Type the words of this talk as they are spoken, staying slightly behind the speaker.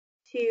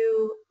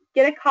to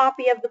get a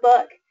copy of the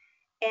book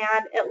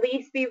and at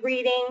least be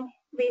reading,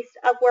 at least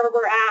up where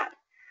we're at,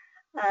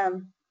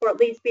 or at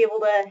least be able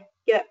to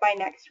get it by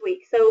next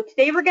week. So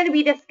today we're going to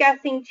be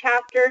discussing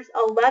chapters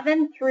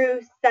 11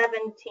 through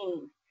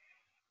 17.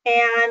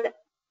 And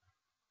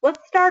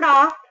let's start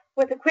off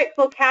with a quick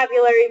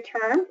vocabulary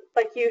term,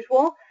 like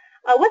usual.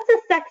 What's a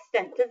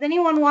sextant? Does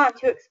anyone want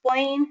to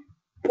explain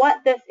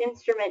what this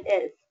instrument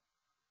is?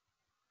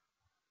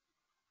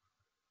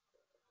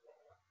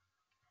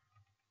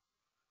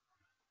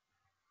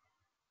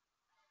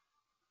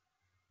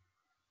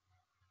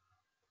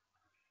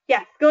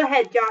 Yes, go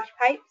ahead, Josh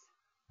Pipes.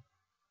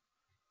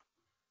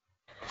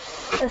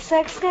 A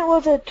sextant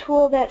was a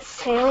tool that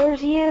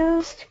sailors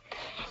used,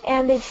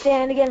 and they'd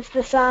stand against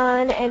the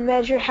sun and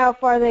measure how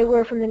far they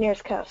were from the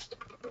nearest coast.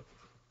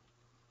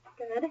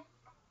 Good,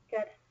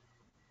 good.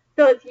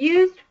 So it's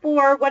used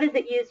for, what is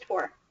it used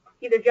for?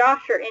 Either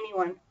Josh or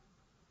anyone.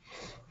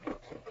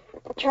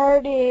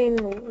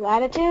 Charting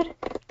latitude?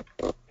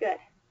 Good.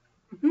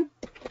 Mm-hmm.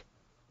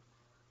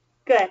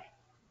 Good.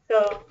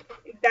 So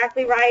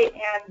exactly right,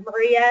 and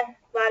Maria,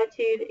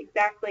 latitude,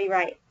 exactly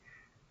right.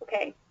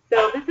 Okay,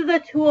 so this is a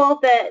tool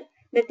that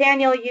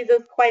Nathaniel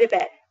uses quite a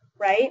bit,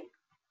 right?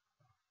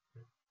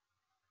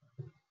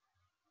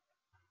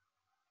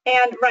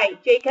 And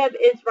right, Jacob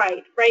is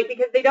right,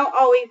 because they don't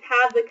always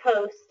have the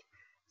coast.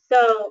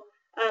 So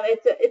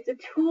it's a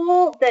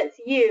tool that's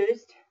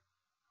used.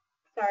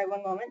 Sorry,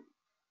 one moment.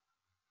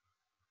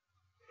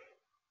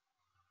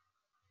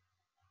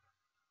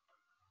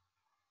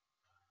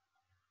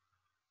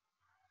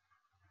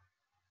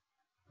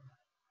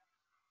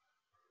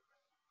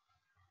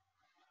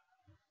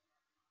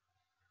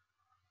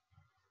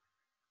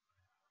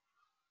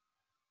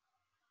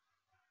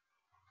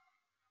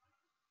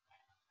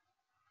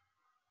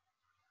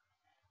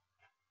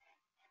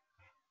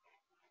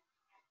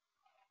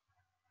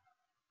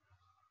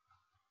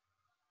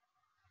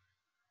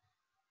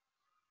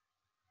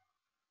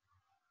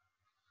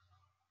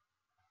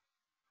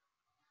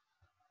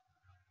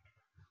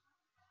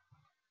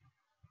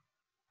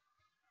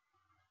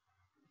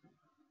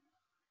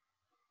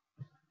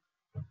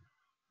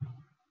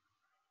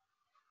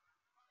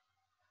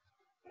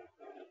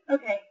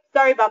 Okay,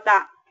 sorry about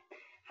that.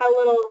 Had a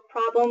little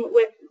problem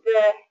with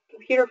the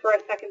computer for a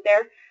second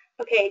there.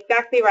 Okay,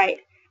 exactly right.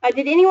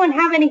 Did anyone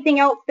have anything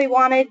else they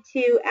wanted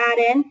to add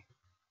in?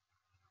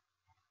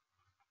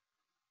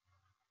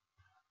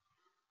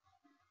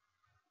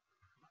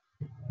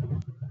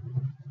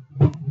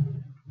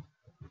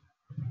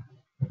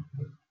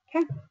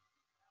 Okay.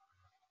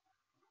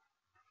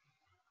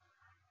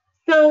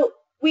 So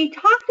we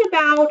talked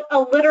about a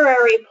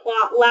literary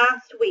plot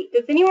last week.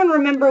 Does anyone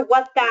remember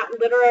what that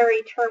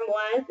literary term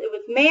was? It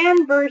was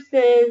man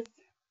versus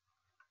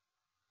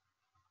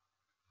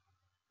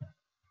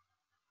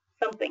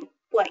something,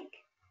 blank.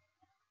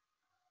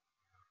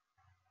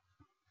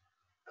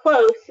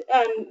 Close.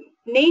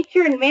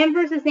 Nature and man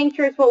versus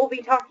nature is what we'll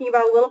be talking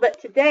about a little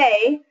bit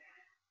today.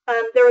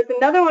 There was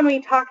another one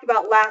we talked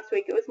about last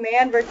week. It was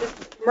man versus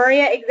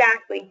Maria,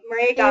 exactly.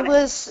 Maria got it. It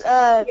was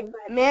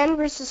man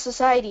versus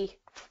society.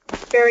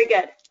 Very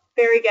good.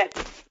 Very good.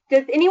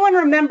 Does anyone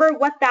remember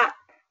what that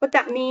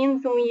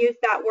means when we use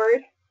that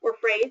word or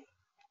phrase?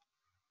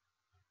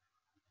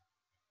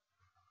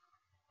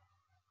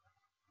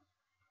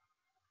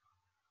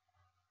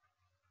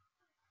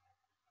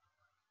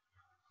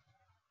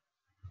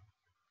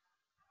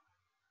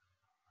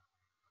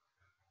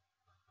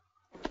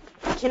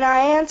 Can I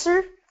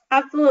answer?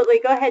 Absolutely.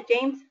 Go ahead,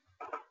 James.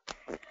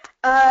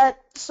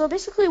 So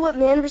basically what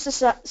man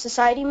versus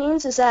society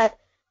means is that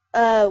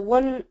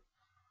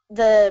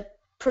the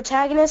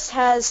protagonist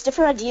has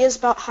different ideas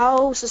about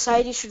how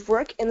society should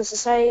work, and the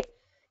society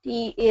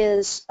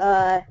is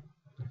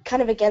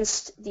kind of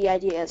against the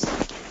ideas.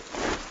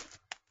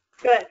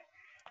 Good.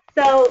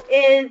 So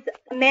is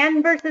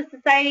man versus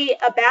society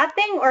a bad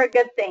thing or a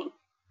good thing?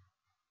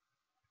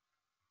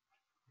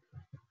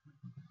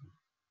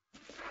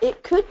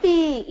 It could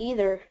be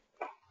either.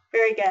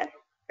 Very good.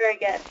 Very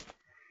good.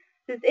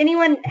 Does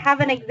anyone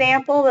have an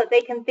example that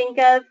they can think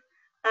of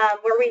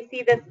where we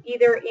see this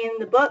either in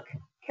the book,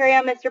 Carry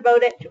On Mr.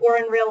 Bowditch, or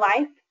in real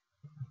life?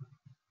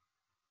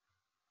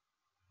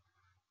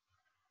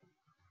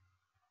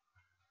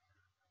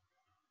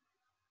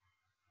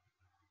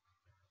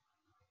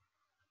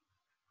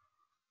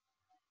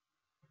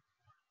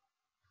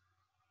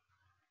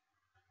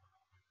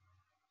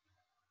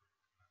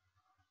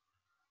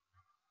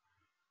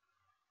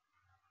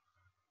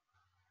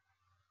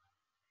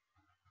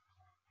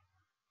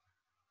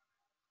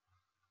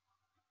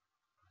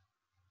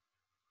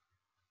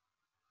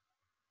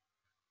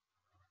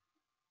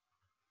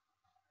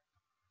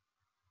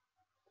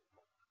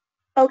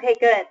 Okay,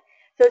 good.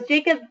 So as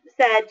Jacob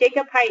said,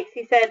 Jacob Heights,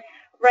 he said,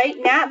 right,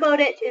 Nat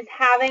Bowditch is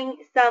having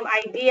some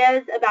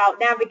ideas about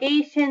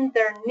navigation.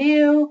 They're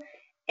new,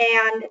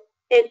 and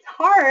it's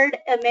hard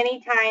many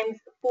times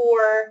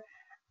for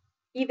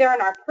either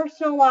in our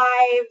personal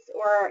lives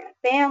or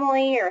a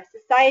family or a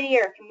society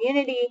or a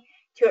community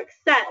to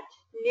accept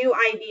new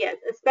ideas,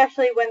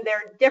 especially when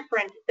they're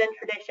different than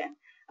tradition.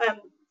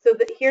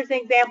 Here's an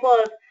example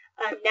of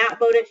Nat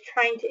Bowditch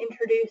trying to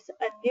introduce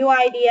a new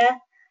idea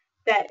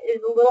that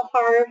is a little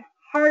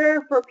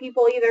harder for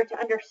people either to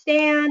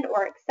understand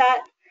or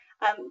accept.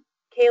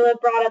 Caleb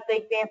brought up the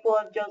example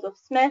of Joseph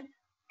Smith,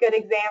 good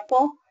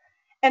example.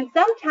 And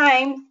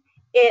sometimes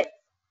it's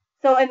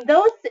so in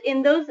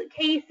those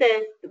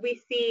cases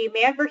we see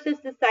man versus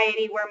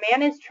society, where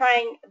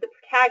the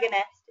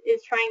protagonist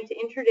is trying to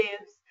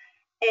introduce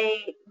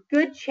a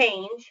good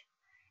change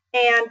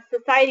and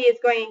society is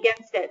going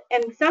against it.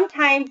 And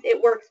sometimes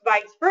it works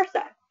vice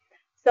versa.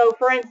 So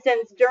for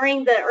instance,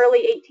 during the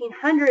early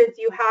 1800s,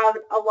 you have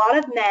a lot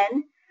of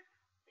men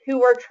who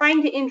were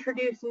trying to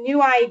introduce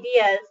new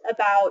ideas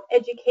about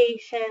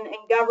education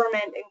and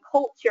government and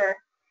culture.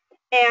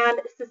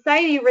 And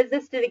society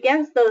resisted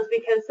against those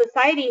because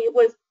society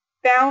was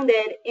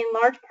founded in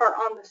large part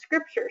on the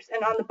scriptures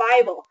and on the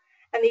Bible.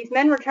 And these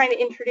men were trying to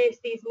introduce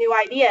these new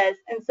ideas.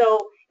 And so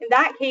in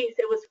that case,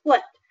 it was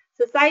flipped.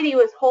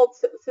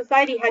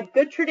 Society had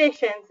good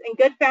traditions and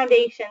good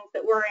foundations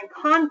that were in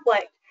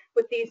conflict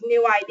with these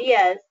new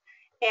ideas,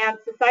 and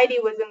society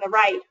was in the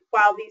right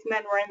while these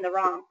men were in the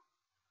wrong.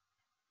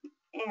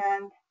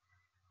 And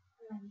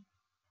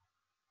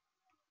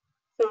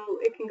so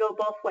it can go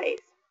both ways.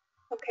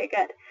 Okay,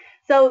 good.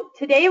 So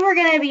today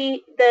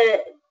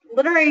the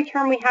literary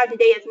term we have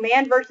today is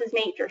man versus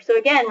nature. So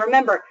again,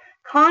 remember,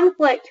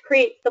 conflict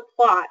creates the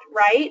plot,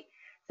 right?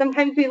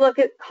 Sometimes we look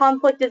at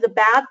conflict as a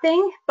bad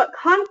thing, but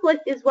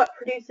conflict is what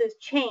produces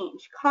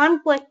change.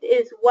 Conflict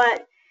is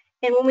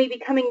and when we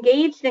become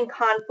engaged in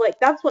conflict,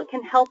 that's what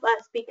can help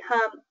us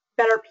become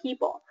better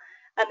people.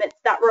 It's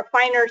that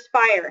refiner's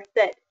fire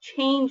that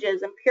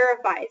changes and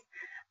purifies.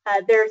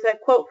 There's a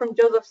quote from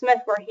Joseph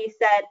Smith where he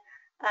said,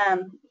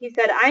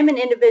 I'm an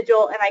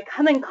individual and I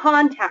come in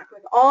contact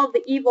with all of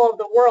the evil of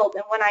the world,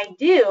 and when I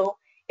do,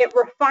 it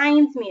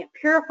refines me, it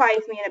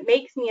purifies me, and it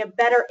makes me a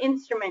better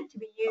instrument to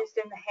be used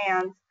in the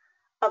hands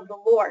of the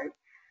Lord.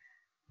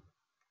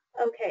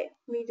 Okay,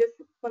 let me just,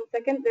 1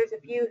 second. There's a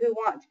few who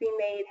want to be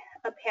made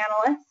a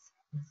panelist,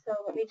 so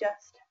let me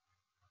just.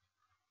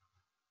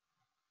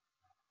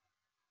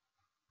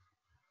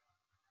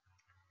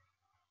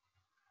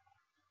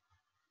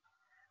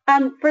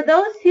 For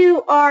those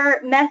who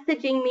are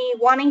messaging me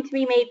wanting to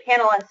be made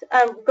panelists,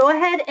 go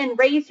ahead and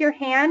raise your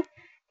hand,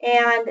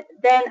 and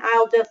then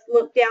I'll just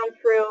look down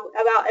through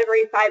about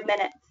every 5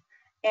 minutes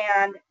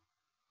and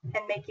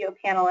make you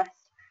a panelist.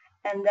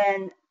 And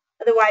then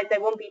otherwise I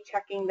won't be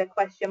checking the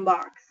question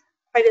box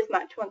quite as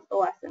much once the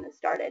lesson is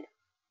started.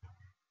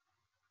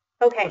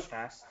 Okay.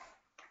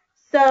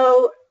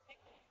 So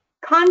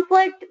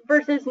conflict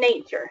versus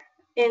nature,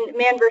 in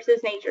man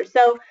versus nature.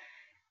 So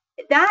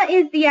that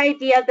is the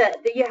idea that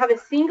you have a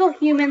single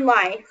human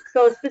life.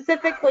 So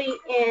specifically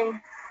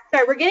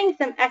sorry, we're getting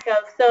some echo,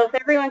 so if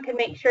everyone can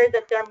make sure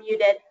that they're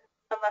muted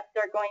unless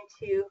they're going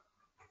to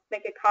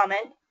make a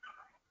comment.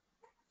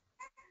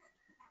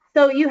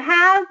 So you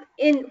have,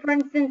 for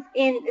instance,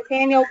 in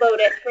Nathaniel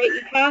Bowditch, right,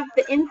 you have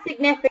the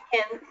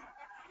insignificance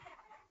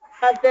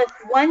of this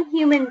one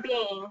human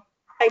being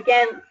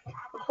against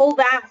the whole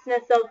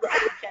vastness of the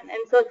ocean. And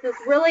so it's this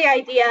really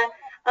idea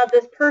of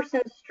this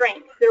person's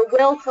strength, their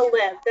will to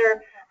live,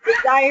 their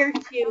desire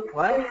to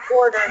bring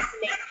order to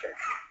nature.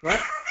 What?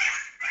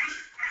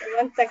 So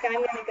 1 second,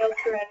 I'm going to go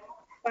through and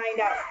find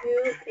out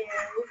where we're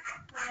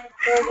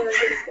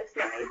getting this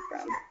noise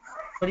from.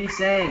 What are you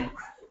saying?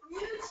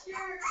 Use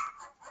your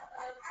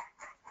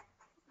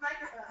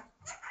microphone.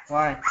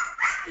 Why? I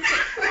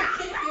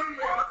can't hear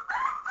you.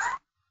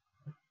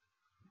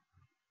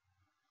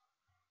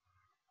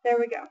 There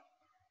we go.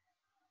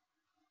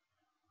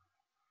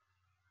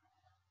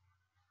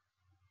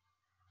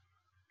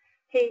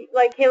 Okay,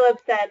 like Caleb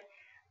said,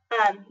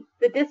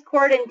 the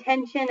discord and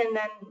tension and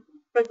then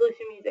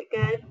resolution music,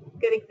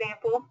 good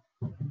example.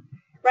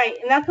 Right,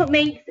 and that's what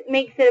makes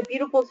it a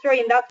beautiful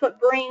story, and that's what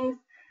brings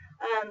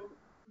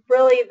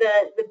really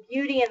the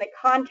beauty and the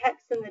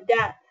context and the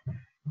depth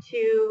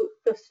to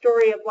the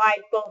story of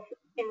life, both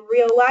in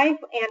real life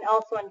and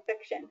also in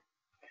fiction.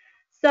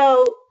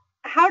 So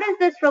how does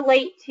this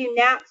relate to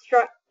Nat's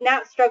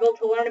struggle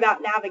to learn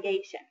about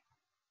navigation?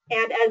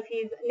 And as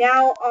he's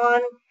now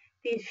on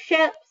these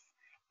ships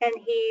and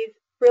he's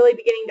really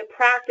beginning to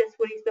practice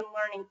what he's been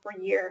learning for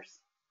years.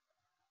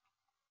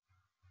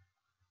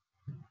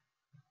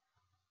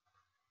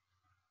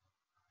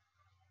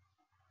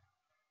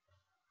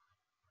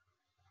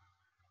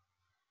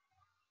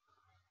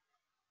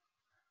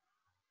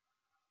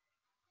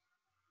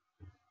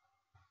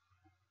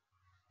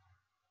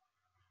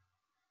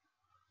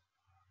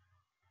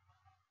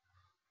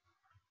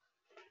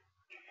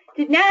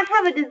 Did Nat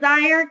have a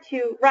desire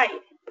to write?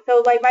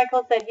 So like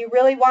Michael said, he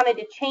really wanted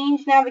to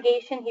change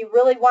navigation. He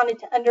really wanted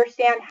to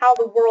understand how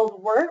the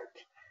world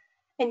worked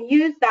and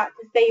use that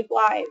to save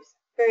lives.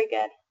 Very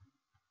good.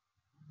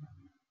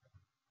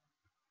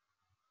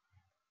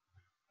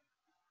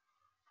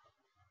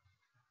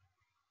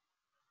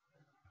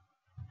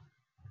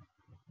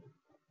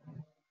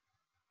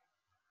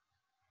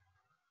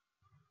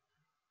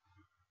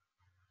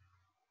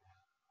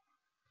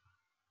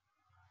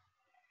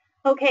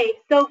 Okay,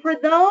 so for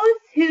those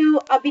who,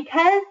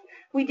 because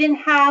we didn't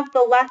have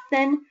the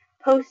lesson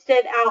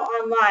posted out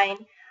online,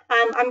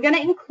 I'm going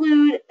to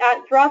include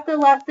throughout the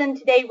lesson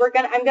today.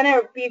 I'm going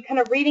to be kind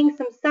of reading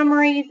some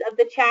summaries of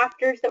the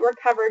chapters that were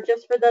covered,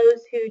 just for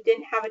those who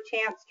didn't have a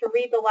chance to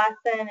read the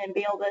lesson and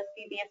be able to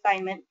see the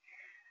assignment.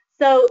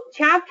 So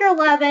chapter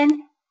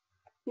 11,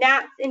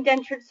 Nat's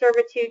indentured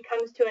servitude,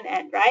 comes to an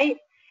end, right?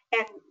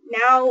 And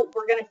now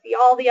we're going to see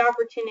all the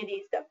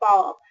opportunities that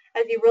follow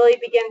as he really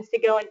begins to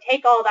go and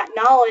take all that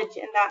knowledge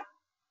and that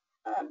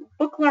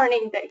book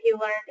learning that he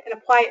learned and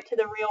apply it to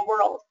the real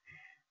world.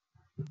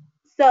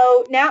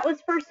 So Nat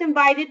was first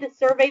invited to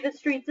survey the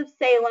streets of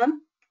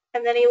Salem,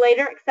 and then he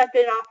later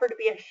accepted an offer to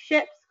be a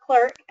ship's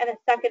clerk and a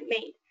second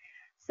mate.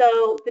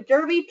 So the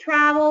Derby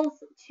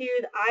travels to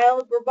the Isle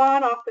of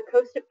Bourbon off the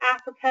coast of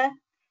Africa.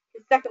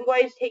 His second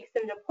voyage takes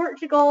him to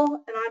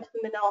Portugal and onto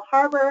the Manila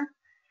Harbor.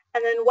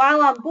 And then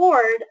while on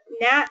board,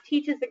 Nat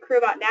teaches the crew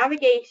about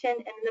navigation, and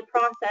in the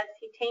process,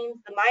 he tames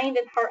the mind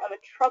and heart of a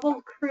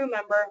troubled crew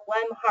member,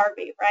 Lem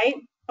Harvey, right?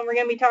 And we're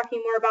going to be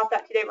talking more about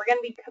that today. We're going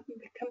to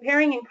be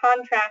comparing and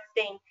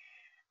contrasting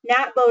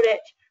Nat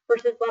Bowditch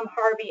versus Lem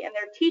Harvey and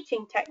their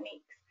teaching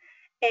techniques.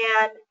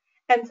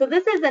 And so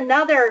this is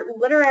another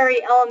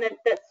literary element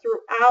that's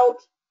throughout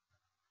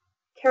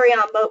Carry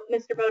On,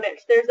 Mr. Bowditch.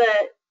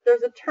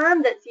 There's a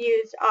term that's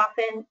used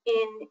often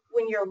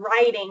when you're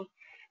writing,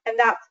 and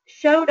that's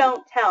show,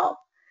 don't tell.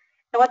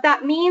 And what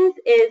that means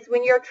is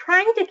when you're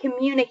trying to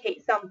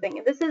communicate something,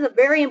 and this is a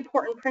very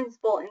important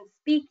principle in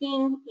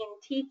speaking, in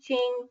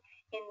teaching,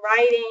 in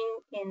writing,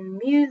 in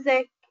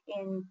music,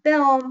 in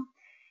film,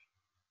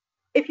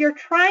 if you're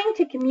trying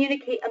to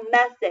communicate a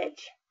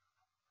message,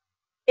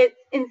 it's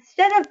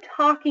instead of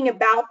talking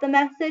about the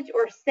message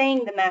or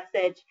saying the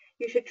message,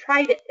 you should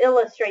try to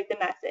illustrate the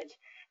message.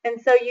 And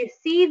so you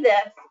see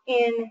this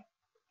in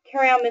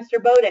Carry On,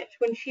 Mr. Bowditch,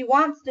 when she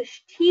wants to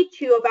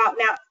teach you about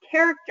Nat's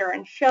character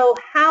and show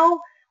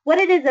what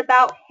it is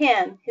about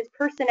him, his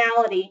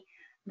personality,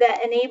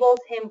 that enables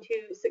him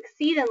to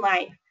succeed in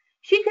life.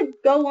 She could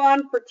go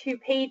on for 2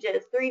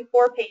 pages, 3,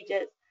 4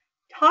 pages,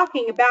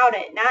 talking about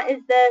it. Nat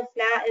is this,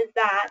 Nat is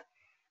that.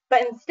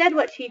 But instead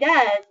what she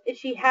does is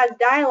she has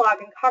dialogue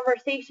and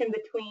conversation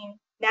between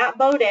Nat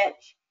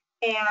Bowditch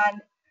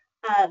and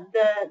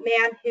the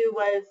man who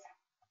was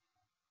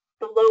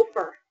the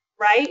loafer,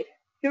 right?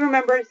 Who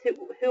remembers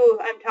who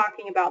I'm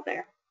talking about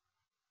there?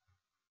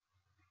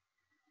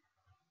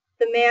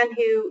 The man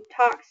who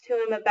talks to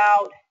him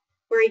about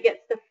where he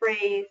gets the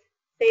phrase,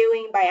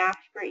 sailing by ash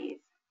breeze.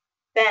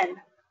 Ben.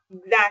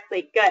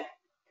 Exactly. Good.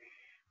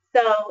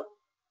 So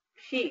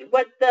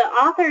what the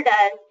author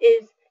does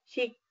is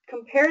she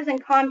compares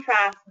and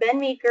contrasts Ben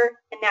Meeker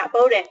and Nat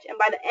Bowditch. And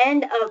by the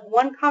end of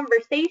one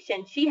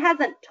conversation, she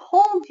hasn't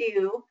told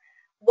you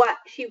what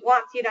she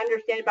wants you to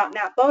understand about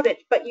Nat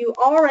Bowditch, but you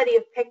already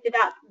have picked it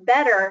up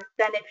better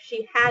than if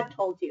she had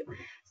told you.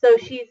 So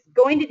she's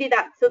going to do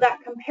that. So that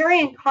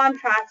comparing and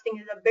contrasting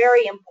is a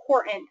very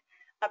important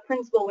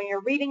principle when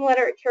you're reading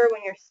literature,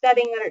 when you're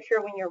studying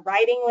literature, when you're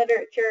writing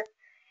literature.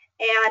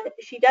 And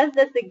she does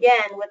this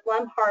again with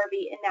Lem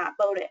Harvey and Nat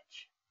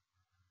Bowditch.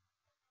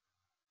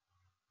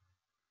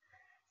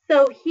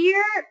 So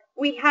here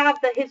we have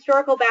the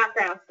historical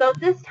background. So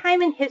this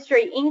time in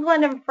history,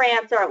 England and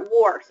France are at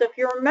war. So if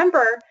you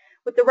remember,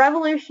 with the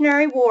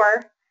Revolutionary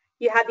War,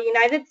 you had the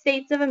United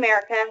States of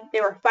America.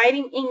 They were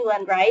fighting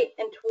England, right?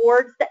 And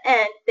towards the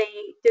end,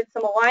 they did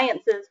some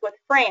alliances with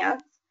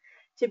France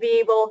to be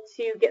able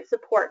to get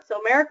support. So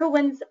America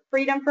wins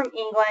freedom from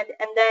England,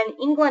 and then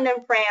England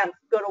and France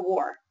go to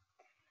war.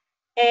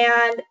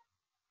 And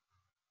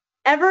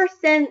ever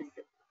since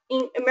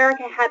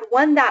America had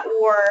won that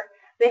war,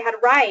 they had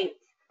rights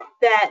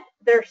that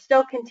they're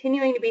still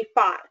continuing to be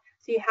fought.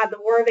 So you have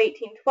the War of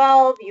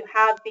 1812, you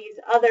have these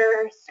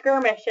other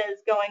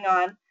skirmishes going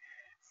on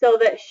so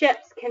that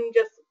ships can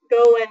just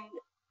go and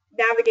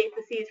navigate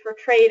the seas for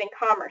trade and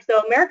commerce.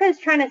 So America is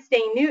trying to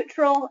stay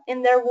neutral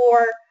in their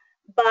war,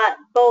 but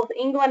both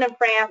England and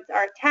France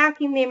are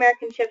attacking the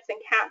American ships and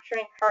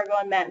capturing cargo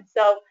and men.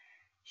 So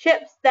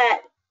ships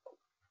that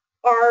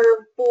are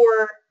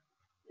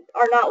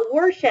not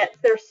warships,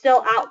 they're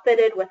still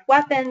outfitted with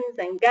weapons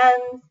and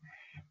guns,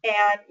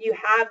 and you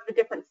have the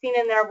different scene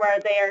in there where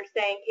they are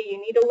saying, hey,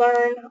 you need to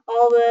learn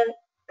all the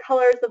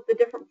colors of the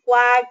different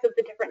flags of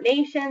the different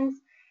nations.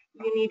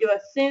 You need to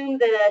assume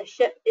that a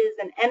ship is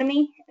an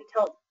enemy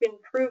until it's been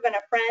proven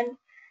a friend.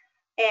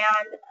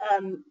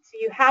 And so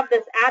you have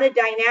this added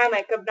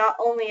dynamic of not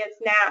only is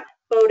Nat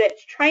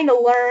Bowditch trying to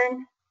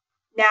learn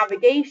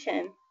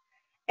navigation,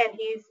 and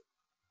he's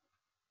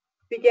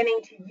beginning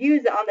to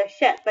use it on the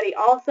ship, but he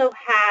also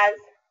has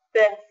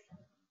this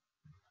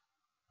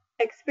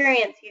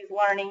experience he's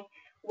learning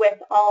with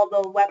all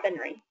the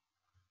weaponry.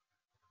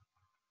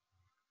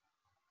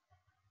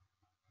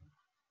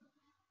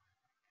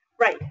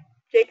 Right,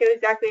 Jacob,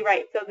 exactly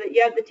right. So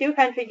you have the 2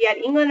 countries, you had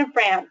England and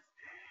France,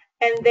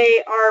 and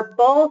they are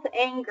both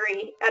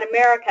angry at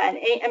America. And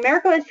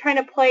America is trying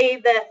to play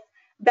this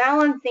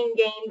balancing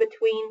game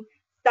between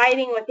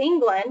siding with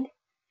England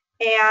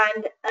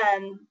and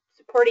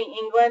supporting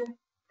England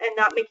and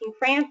not making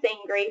France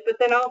angry, but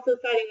then also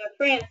siding with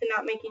France and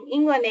not making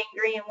England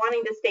angry and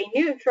wanting to stay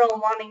neutral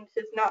and wanting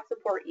to not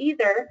support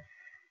either.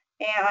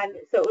 And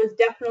so it was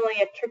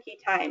definitely a tricky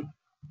time.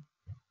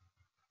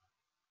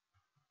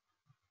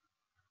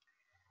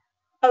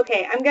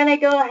 Okay, I'm going to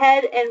go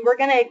ahead and we're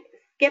going to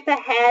skip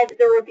ahead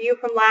the review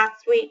from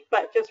last week,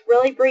 but just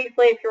really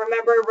briefly, if you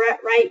remember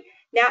right,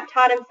 Nat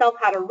taught himself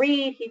how to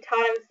read. He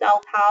taught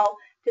himself how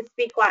to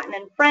speak Latin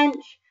and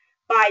French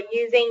by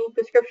using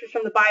the scriptures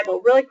from the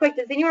Bible. Really quick,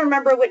 does anyone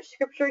remember which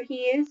scripture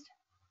he used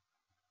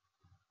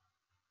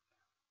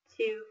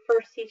to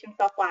first teach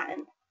himself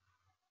Latin?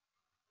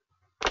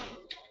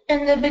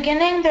 In the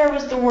beginning there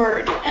was the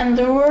Word, and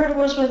the Word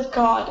was with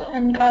God,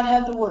 and God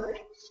had the Word,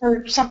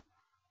 or something.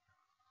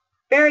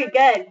 Very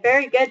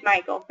good,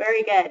 Michael.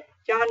 Very good.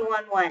 John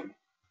 1:1.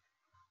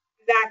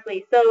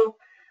 Exactly. So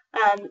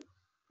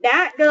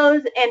that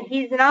goes, and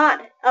he's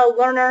not a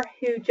learner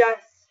who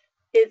just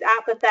is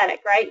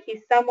apathetic, right?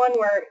 He's someone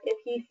where if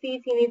he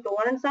sees he needs to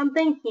learn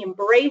something, he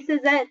embraces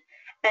it,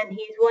 and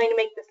he's willing to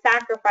make the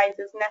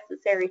sacrifices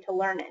necessary to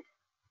learn it.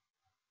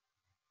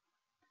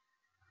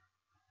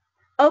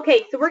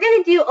 Okay, so we're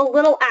going to do a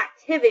little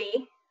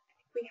activity.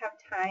 We have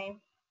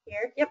time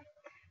here. Yep.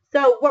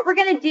 So what we're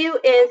going to do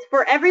is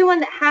for everyone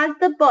that has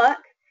the book,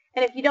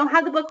 and if you don't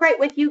have the book right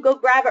with you, go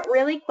grab it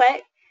really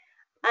quick.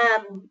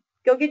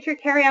 Go get your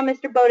Carry On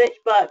Mr. Bowditch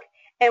book,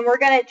 and we're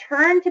going to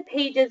turn to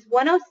pages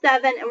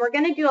 107, and we're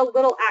going to do a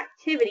little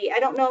activity. I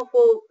don't know if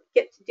we'll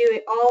get to do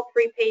it all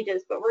 3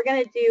 pages, but we're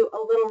going to do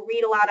a little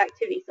read aloud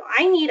activity. So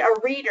I need a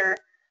reader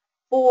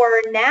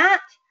for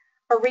Nat,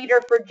 a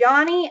reader for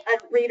Johnny, a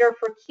reader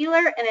for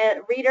Keeler, and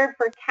a reader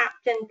for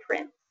Captain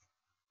Prince.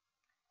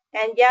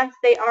 And yes,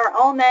 they are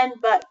all men,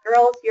 but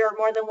girls, you're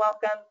more than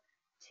welcome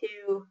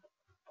to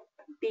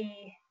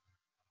be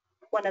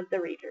one of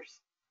the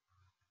readers.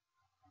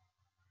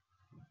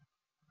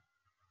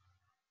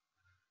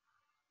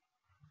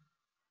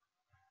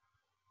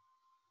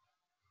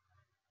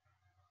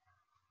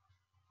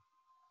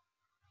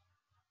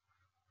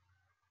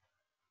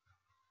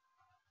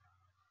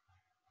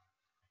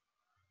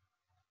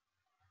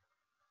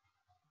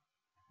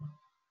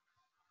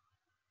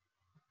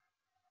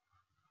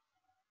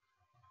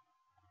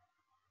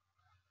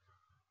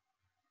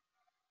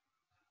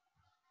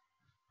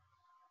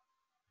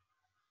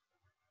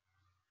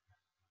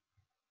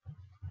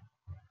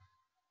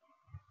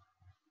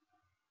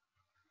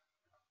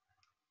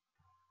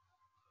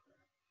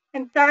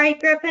 I'm sorry,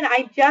 Griffin,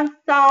 I just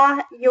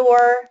saw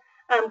your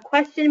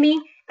question to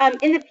me.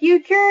 In the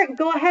future,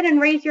 go ahead and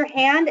raise your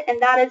hand,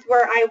 and that is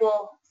where I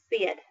will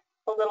see it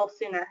a little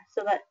sooner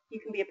so that you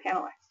can be a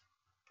panelist.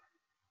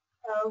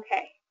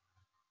 Okay.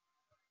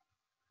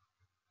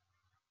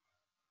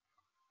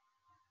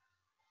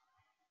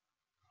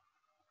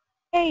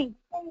 Hey,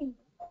 can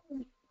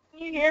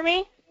you hear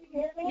me?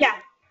 Yeah.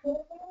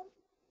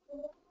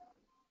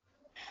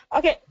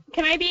 Okay,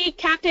 can I be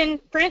Captain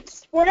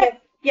Prince for it?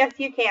 Yes,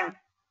 you can.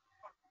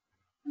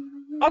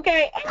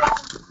 Okay,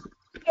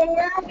 so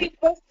where are we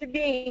supposed to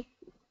be?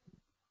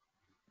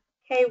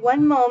 Okay,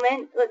 one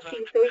moment. Let's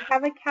see. So we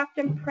have a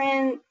Captain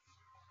Prince.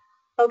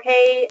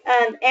 Okay,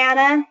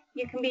 Anna,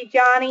 you can be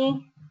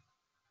Johnny.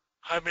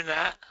 I've been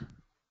Nat.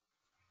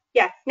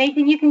 Yes,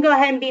 Nathan, you can go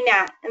ahead and be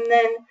Nat. And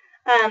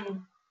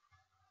then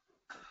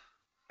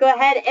go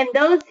ahead. And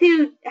those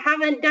who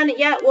haven't done it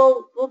yet,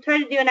 we'll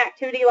try to do an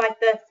activity like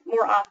this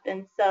more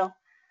often. So,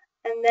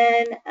 and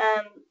then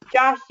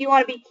Josh, do you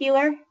want to be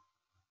Keeler?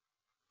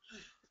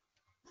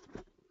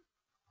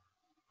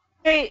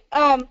 Hey,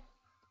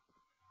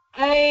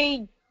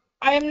 I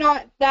am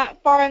not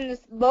that far in this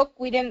book.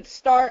 We didn't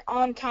start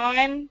on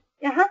time.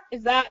 Uh-huh.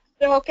 Is that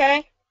still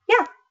okay?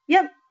 Yeah,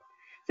 yep.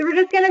 So we're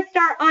just going to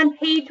start on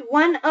page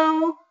 10.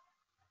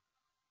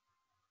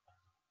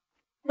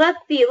 Let's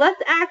see.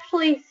 Let's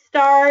actually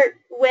start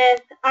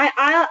with,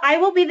 I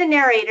will be the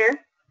narrator.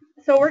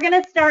 So we're going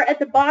to start at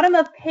the bottom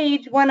of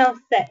page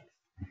 106.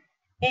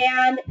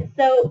 And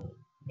so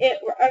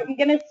I'm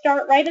going to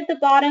start right at the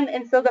bottom.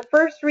 And so the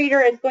first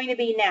reader is going to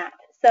be Nat.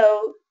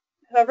 So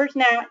whoever's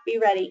Nat, be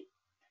ready.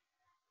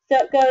 So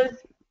it goes,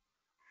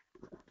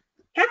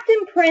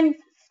 Captain Prince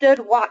stood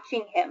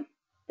watching him.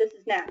 This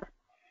is Nat.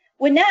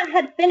 When Nat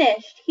had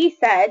finished, he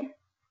said,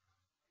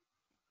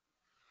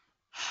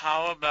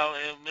 How about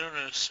a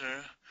lunar,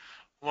 sir?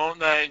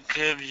 Won't that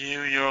give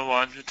you your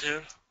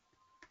longitude?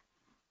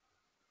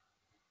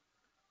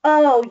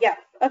 oh, yes,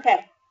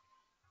 okay.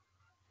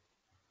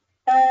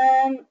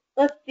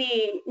 Let's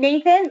see.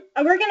 Nathan,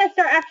 we're going to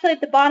start actually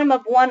at the bottom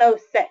of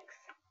 106.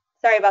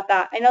 Sorry about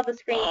that. I know the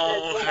screen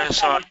Oh, says okay,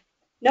 sorry.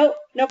 Nope,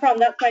 no problem.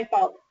 That's my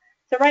fault.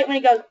 So right when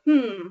he goes,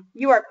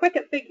 you are quick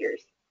at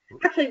figures.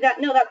 Actually, that's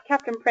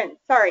Captain Prince.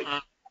 Sorry.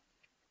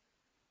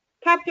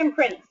 Captain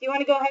Prince, do you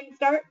want to go ahead and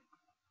start?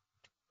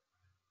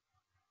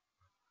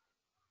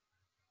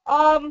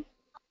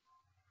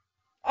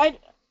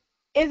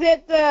 Is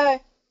it the?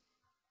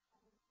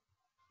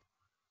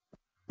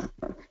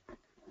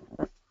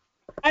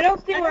 I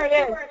don't see where it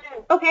is.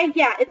 Okay,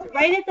 yeah, it's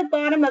right at the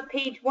bottom of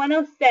page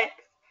 106.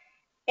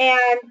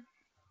 And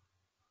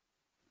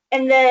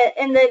And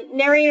the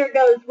narrator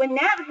goes, when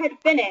Nat had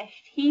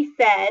finished, he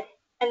said,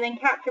 and then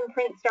Captain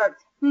Prince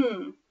starts,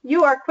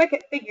 you are quick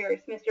at figures,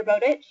 Mr.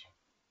 Bowditch.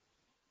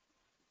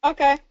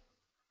 Okay.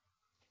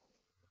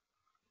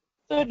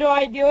 So do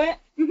I do it?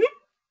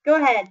 Go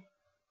ahead.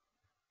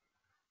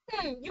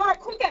 You are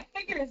quick at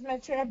figures,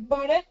 Mr.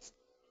 Bowditch.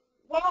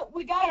 Well,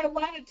 we got our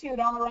latitude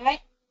all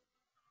right.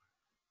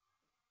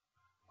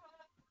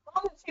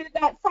 Longitude,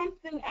 that's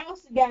something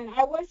else again.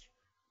 I wish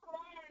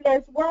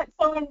parameters weren't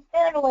so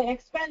infernally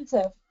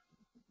expensive.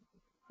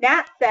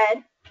 Nat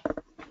said,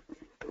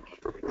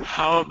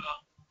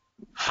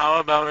 How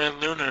about in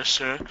lunar,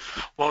 sir?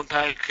 Won't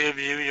that give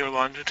you your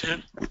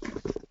longitude?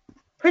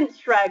 Prince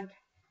shrugged.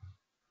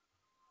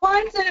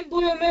 Once in a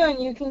blue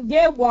moon you can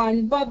get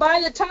one, but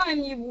by the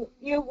time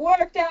you've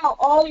worked out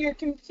all your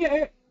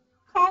computer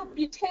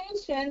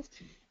computations,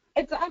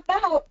 it's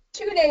about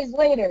 2 days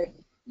later.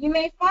 You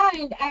may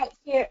find out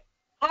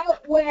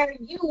where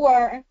you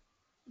were,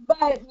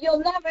 but you'll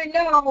never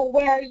know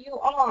where you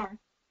are.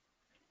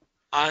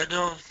 I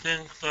don't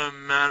think the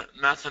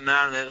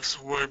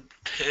mathematics would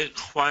take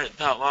quite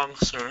that long,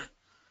 sir.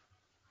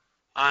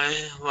 I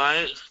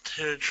like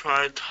to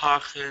try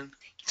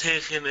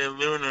taking a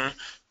lunar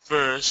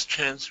first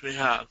chance we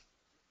have.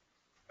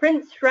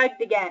 Prince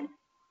shrugged again.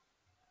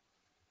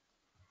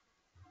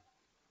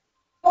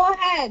 Go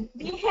ahead,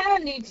 be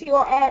handy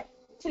to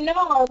know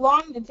our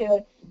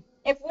longitude,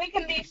 if we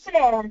can be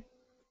sure.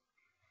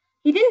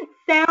 He didn't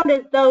sound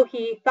as though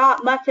he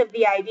thought much of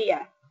the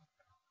idea.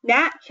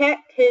 Nat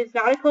checked his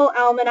nautical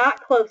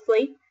almanac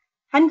closely,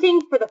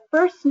 hunting for the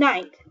first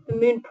night the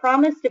moon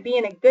promised to be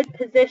in a good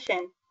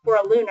position for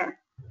a lunar.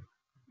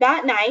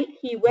 That night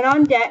he went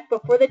on deck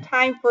before the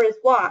time for his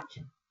watch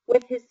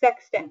with his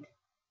sextant.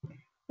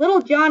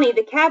 Little Johnny,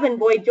 the cabin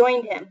boy,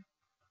 joined him.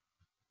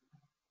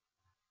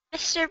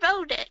 Mr.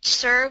 Bowditch,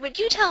 sir, would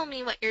you tell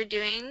me what you're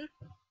doing?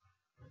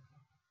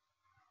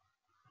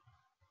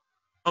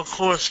 Of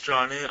course,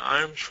 Johnny.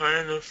 I'm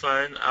trying to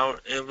find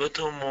out a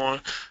little more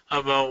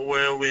about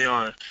where we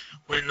are.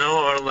 We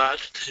know our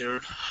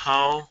latitude,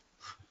 how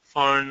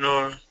far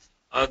north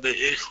of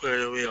the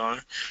equator we are.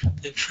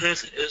 The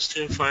trick is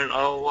to find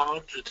our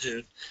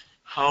longitude,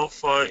 how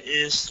far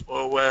east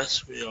or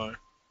west we are.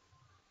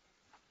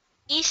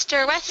 East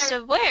or west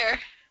of where?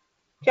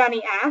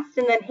 Johnny asked,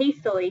 and then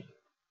hastily,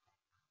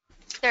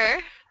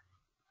 Sir?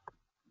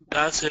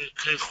 That's a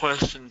good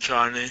question,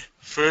 Johnny.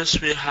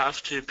 First, we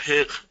have to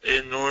pick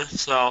a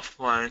north-south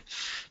line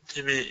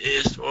to be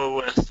east or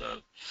west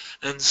of.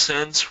 And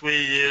since we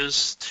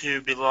used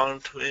to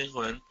belong to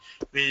England,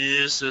 we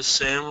use the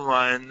same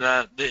line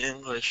that the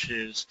English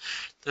use,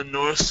 the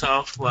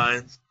north-south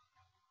line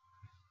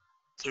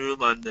through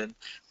London.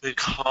 We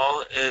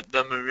call it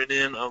the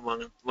Meridian of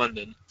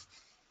London.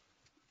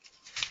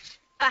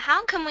 But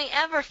how can we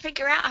ever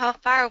figure out how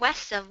far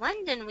west of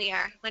London we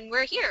are when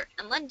we're here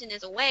and London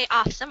is way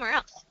off somewhere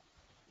else?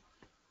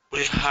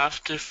 We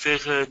have to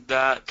figure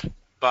that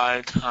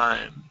by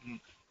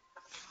time.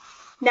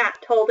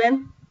 Nat told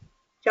him.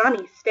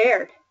 Johnny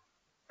stared.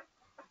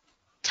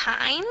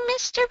 Time,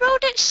 Mr.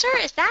 Bowditch, sir?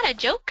 Is that a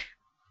joke?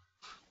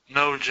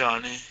 No,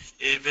 Johnny.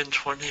 Every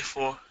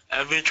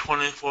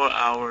 24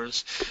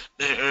 hours,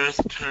 the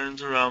Earth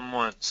turns around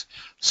once,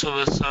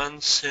 so the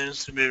sun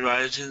seems to be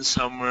rising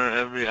somewhere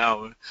every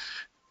hour,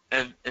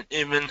 and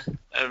even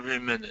every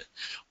minute.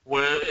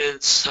 Where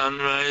it's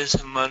sunrise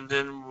in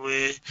London,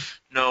 we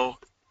know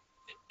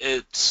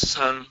it's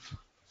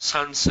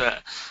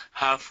sunset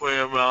halfway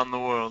around the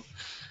world,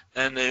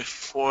 and a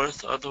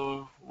fourth of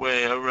the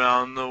way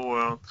around the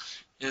world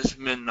is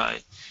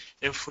midnight.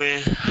 If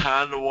we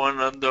had one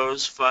of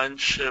those fine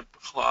ship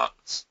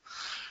clocks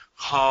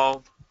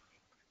called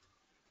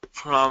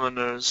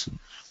chronometers,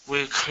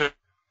 we could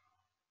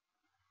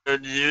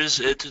use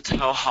it to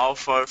tell how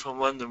far from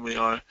London we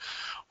are.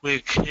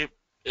 We keep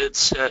it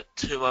set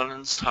to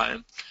London's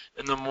time.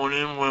 In the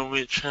morning when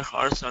we check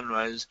our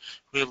sunrise,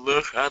 we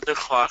look at the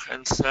clock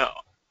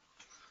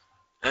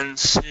and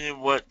see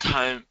what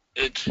time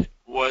it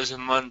was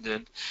in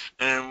London,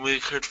 and we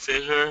could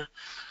figure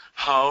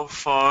how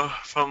far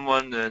from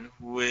London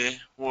we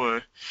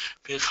were,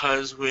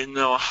 because we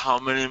know how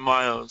many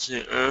miles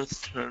the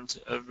Earth turns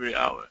every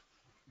hour.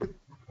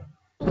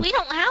 We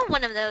don't have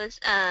one of those,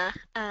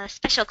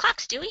 special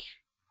clocks, do we?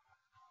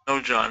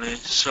 No, Johnny,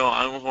 so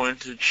I'm going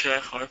to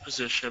check our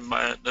position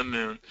by the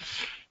moon.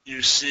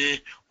 You see,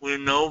 we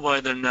know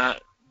by the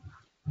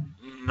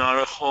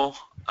nautical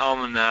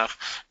almanac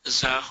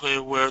exactly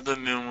where the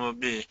moon will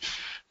be,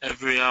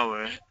 every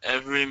hour,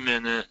 every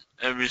minute,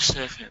 every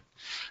second.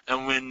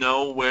 And we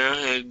know where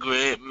a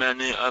great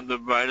many of the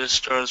brightest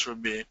stars will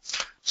be.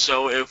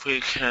 So if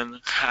we can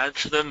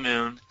catch the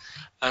moon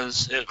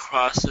as it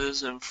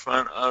crosses in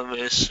front of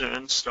a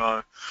certain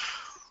star,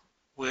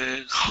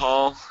 we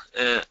call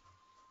it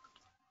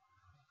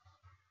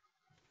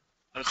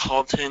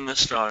occulting the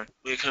star.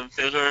 We can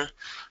figure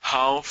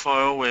how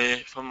far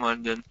away from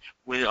London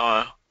we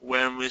are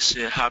when we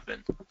see it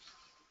happen.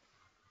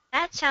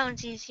 That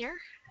sounds easier.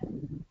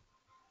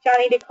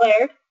 Johnny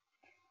declared.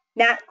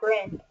 Nat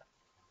grinned.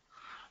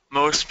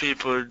 Most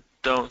people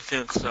don't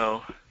think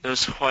so.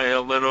 There's quite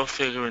a little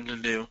figuring to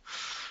do,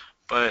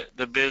 but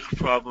the big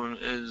problem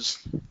is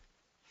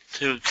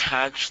to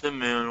catch the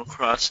moon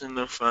crossing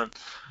the front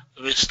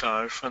of a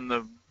star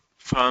from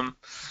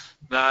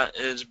that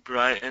is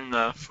bright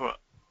enough for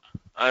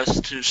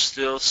us to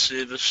still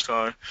see the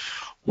star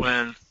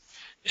when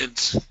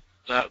it's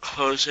that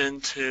close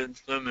into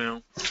the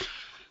moon.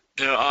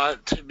 There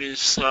ought to be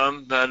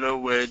some better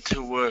way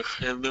to work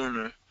a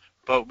lunar,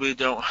 but we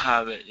don't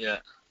have it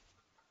yet.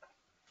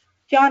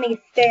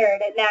 Johnny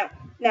stared at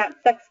Nat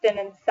Sexton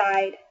and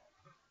sighed.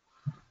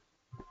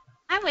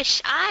 I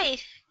wish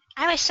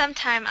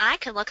sometime I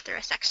could look through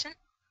a section.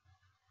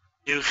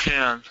 You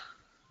can.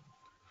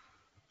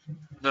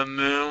 The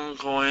moon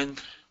going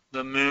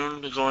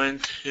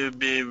to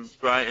be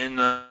bright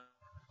enough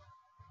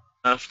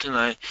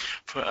tonight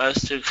for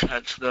us to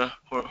catch the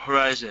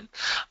horizon.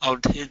 I'll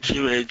teach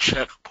you a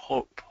check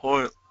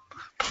Polaris,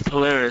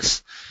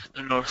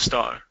 the North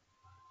Star.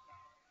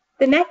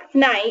 The next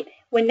night,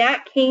 when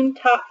Nat came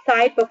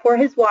topside before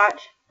his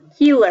watch,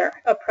 Keeler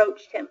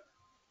approached him.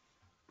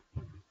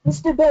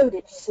 Mr.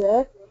 Bowditch,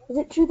 sir, is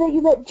it true that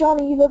you let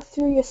Johnny look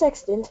through your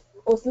sextant,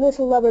 or is the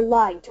little lover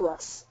lying to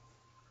us?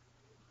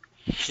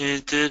 He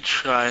did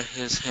try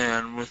his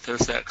hand with the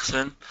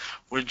sextant.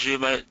 Would you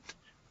like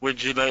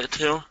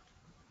to?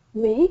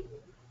 Me?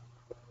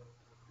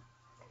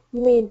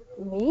 You mean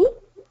me?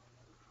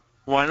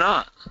 Why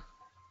not?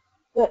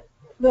 But,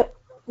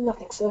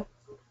 nothing, sir.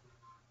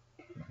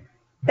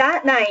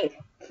 That night,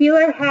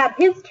 Keeler had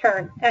his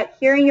turn at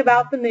hearing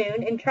about the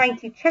moon and trying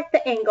to check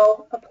the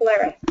angle of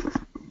Polaris.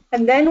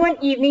 And then one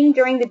evening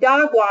during the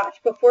dog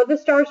watch, before the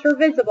stars were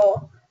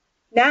visible,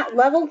 Nat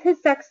leveled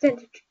his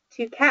sextant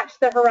to catch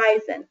the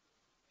horizon.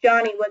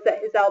 Johnny was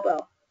at his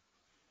elbow.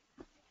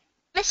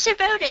 Mr.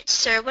 Bowditch,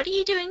 sir, what are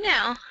you doing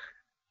now?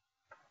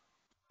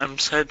 I'm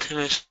sighting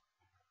a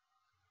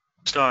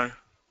star.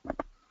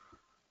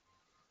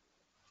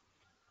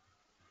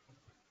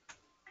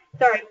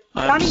 Sorry,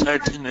 I'm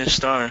sighting a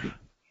star.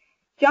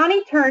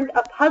 Johnny turned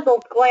a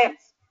puzzled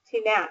glance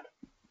to Nat.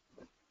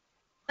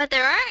 But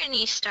there aren't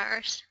any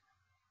stars.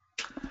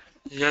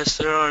 Yes,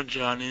 there are,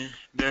 Johnny.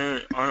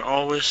 There are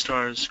always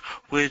stars.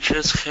 We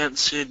just can't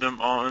see them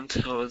all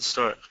until it's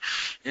dark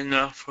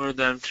enough for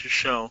them to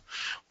show.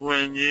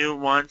 When you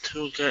want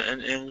to get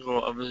an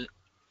angle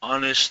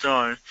on a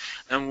star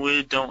and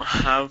we don't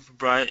have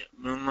bright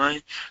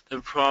moonlight,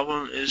 the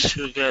problem is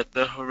to get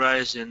the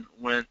horizon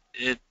when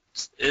it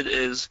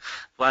is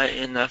light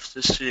enough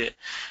to see it,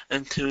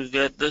 and to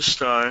get the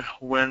star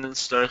when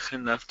it's dark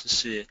enough to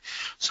see it.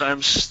 So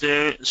I'm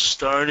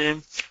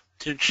starting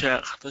to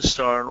check the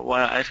star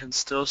while I can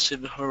still see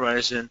the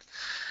horizon,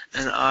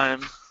 and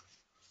I'm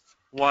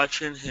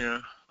watching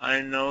here. I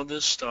know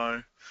the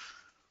star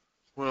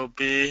will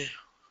be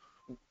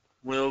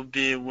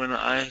when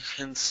I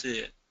can see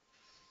it.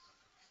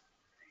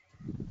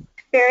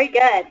 Very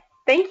good.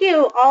 Thank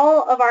you,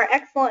 all of our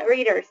excellent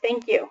readers.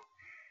 Thank you.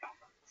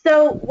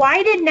 So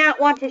why did Nat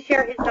want to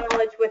share his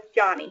knowledge with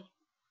Johnny?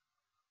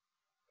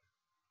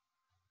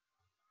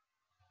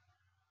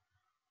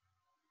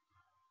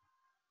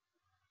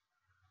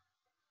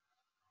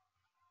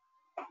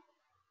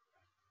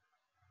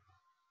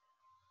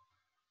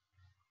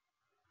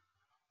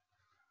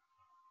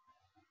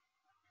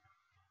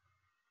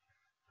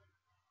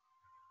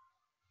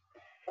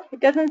 It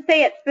doesn't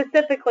say it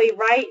specifically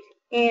right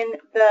in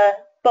the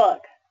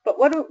book, but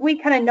what do we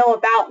kind of know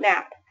about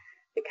Nat?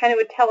 It kind of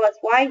would tell us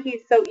why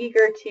he's so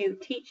eager to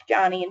teach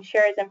Johnny and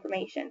share his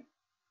information.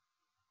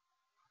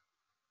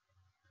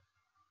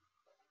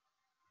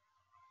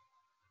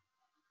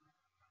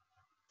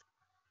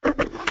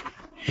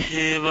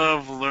 He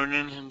loved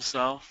learning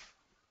himself.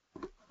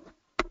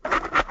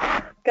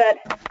 Good.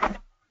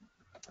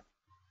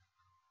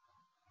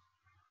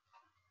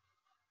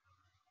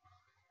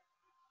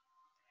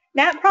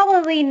 Nat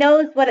probably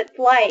knows what it's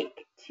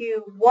like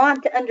to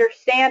want to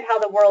understand how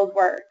the world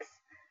works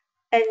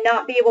and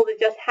not be able to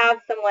just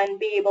have someone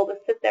be able to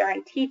sit there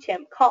and teach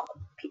him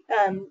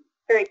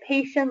very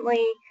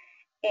patiently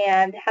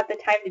and have the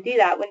time to do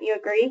that. Wouldn't you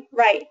agree?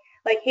 Right.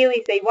 Like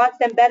Haley said, he wants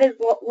to embed his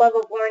love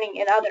of learning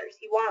in others.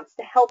 He wants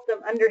to help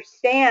them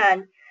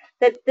understand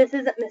that this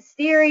isn't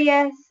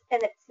mysterious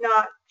and it's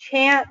not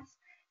chance,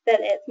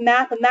 that it's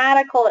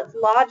mathematical, it's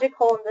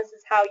logical, and this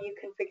is how you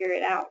can figure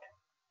it out.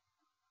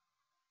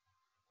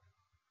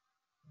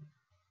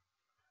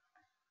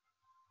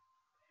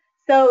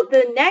 So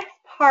the next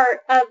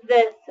part of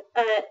this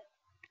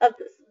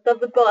of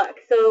the book,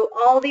 so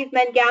all these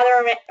men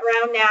gather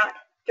around Nat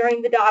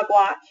during the dog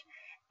watch,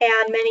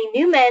 and many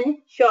new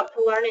men show up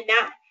to learn, and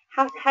Nat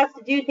has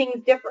to do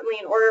things differently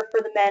in order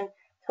for the men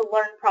to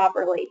learn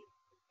properly.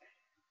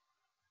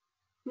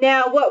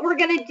 Now, what we're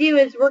going to do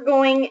is we're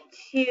going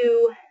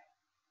to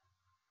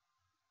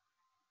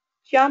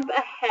jump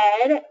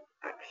ahead.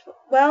 Actually,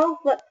 well,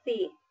 let's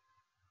see.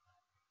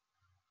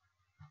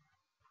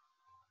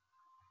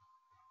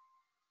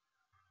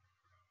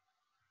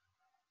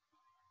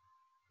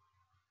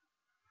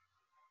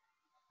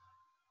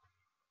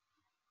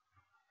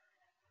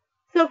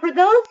 So So for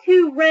those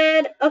who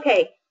read,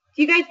 okay,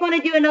 do you guys want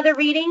to do another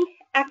reading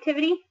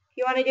activity? Do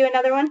you want to do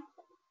another one?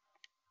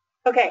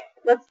 Okay,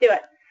 let's do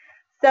it.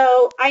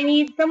 So I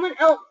need someone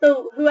else,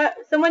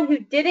 someone who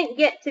didn't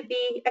get to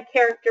be a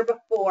character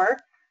before.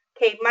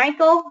 Okay,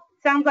 Michael,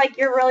 sounds like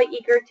you're really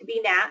eager to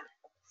be Nat,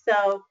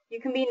 so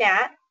you can be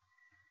Nat.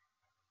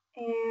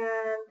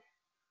 And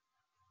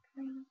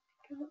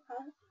go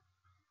up.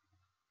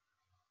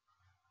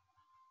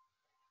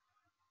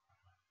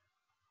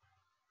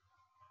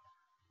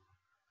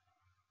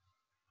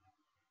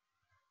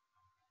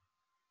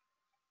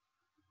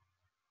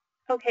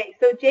 Okay,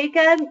 so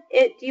Jacob,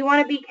 do you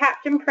want to be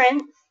Captain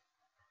Prince?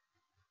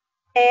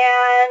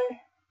 And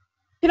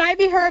Can I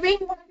be Herbie?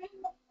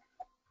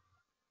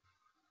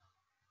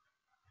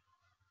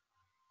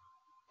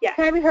 yeah.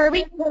 Can I be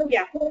Herbie?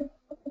 Yeah.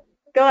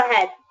 Go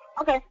ahead.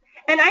 Okay.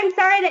 And I'm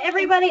sorry to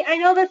everybody. I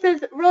know this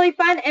is really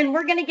fun, and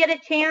we're going to get a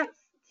chance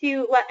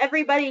to let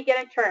everybody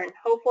get a turn.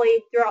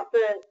 Hopefully, throughout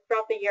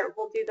the year,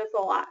 we'll do this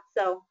a lot.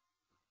 So,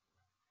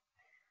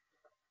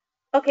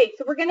 okay,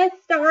 so we're going to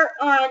start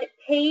on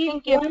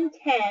page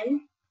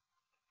 110,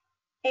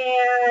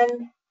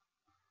 and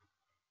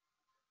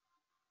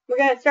we're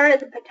going to start at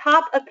the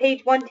top of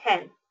page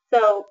 110.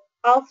 So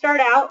I'll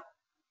start out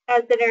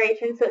as the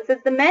narration. So it says,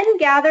 the men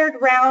gathered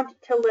round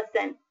to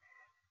listen.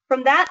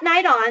 From that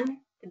night on,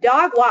 the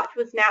dog watch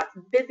was Nat's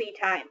busy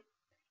time.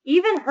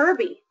 Even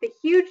Herbie, the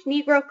huge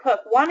Negro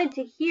cook, wanted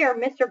to hear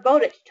Mr.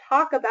 Bowditch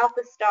talk about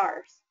the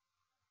stars.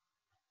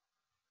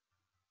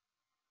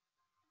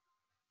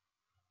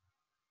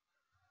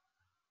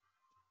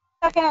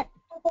 Second.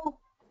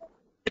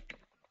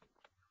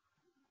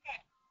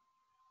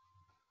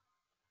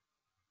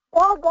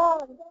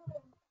 Doggone.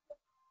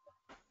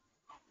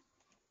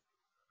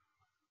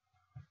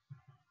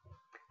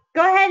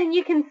 Go ahead and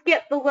you can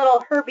skip the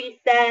little Herbie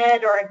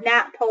said or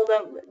Nat told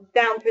him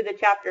down through the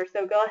chapter.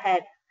 So go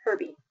ahead,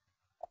 Herbie.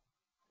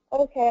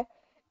 Okay.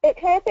 It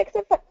kind of makes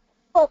it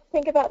help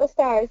think about the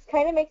stars.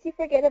 Kind of makes you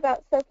forget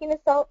about soaking a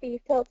salt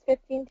beef till it's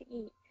 15 to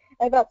eat,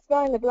 and about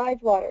smelling the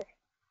Blige water.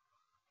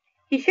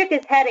 He shook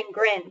his head and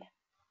grinned.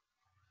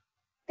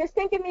 Just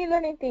think of me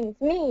learning things.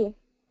 Me.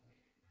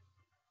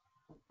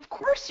 Of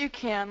course you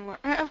can.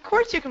 Of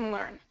course you can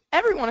learn.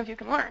 Every one of you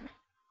can learn.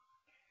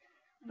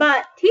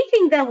 But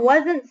teaching them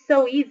wasn't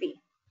so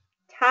easy.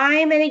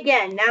 Time and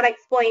again, Nat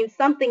explained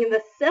something in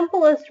the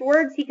simplest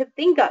words he could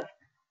think of,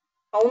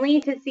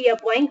 only to see a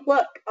blank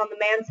look on the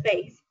man's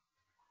face.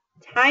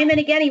 Time and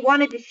again he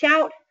wanted to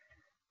shout,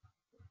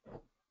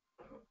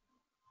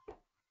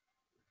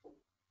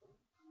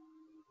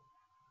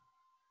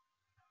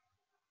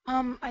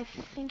 I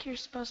think you're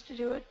supposed to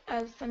do it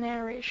as the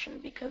narration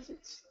because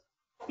it's...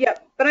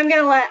 Yep, but I'm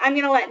gonna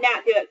let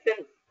Nat do it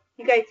since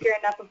you guys hear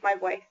enough of my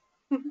voice.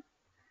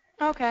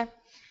 Okay.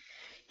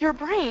 Your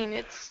brain,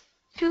 it's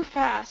too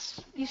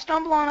fast. You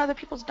stumble on other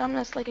people's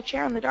dumbness like a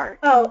chair in the dark.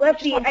 Oh,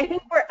 let's see. I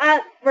think we're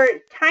up for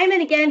time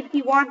and again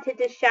he wanted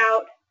to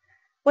shout.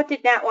 What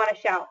did Nat want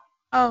to shout?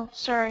 Oh,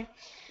 sorry.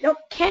 Nope.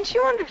 Can't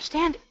you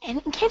understand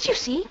can't you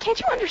see? Can't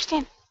you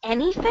understand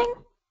anything?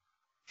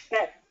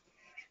 Yes.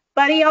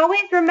 But he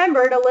always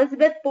remembered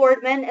Elizabeth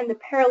Boardman and the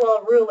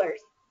parallel rulers.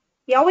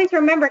 He always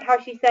remembered how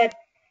she said,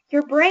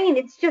 your brain,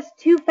 it's just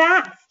too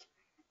fast.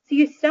 So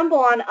you stumble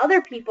on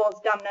other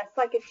people's dumbness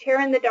like a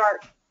chair in the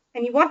dark,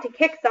 and you want to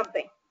kick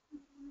something.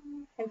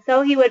 And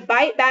so he would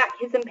bite back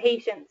his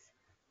impatience.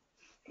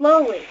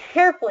 Slowly,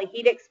 carefully,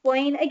 he'd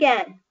explain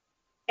again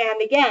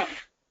and again.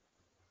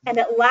 And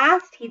at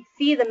last, he'd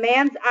see the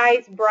man's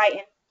eyes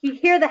brighten. He'd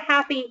hear the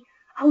happy,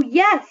 oh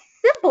yes,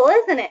 simple,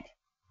 isn't it?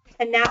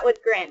 And Nat would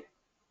grin.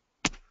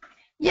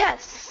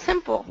 Yes,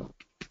 simple.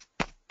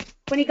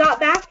 When he got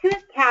back to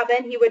his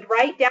cabin, he would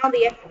write down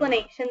the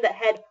explanation that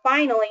had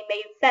finally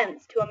made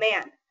sense to a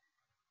man.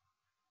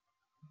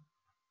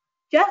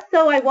 Just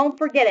so I won't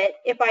forget it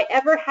if I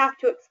ever have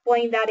to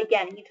explain that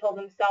again, he told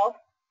himself.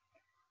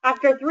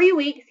 After 3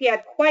 weeks, he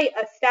had quite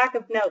a stack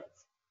of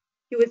notes.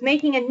 He was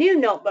making a new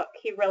notebook,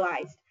 he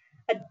realized,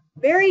 a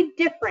very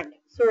different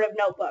sort of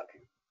notebook.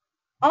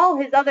 All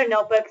his other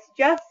notebooks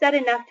just said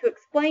enough to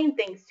explain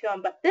things to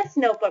him, but this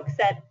notebook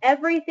said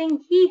everything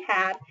he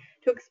had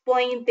to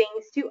explain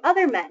things to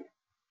other men,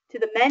 to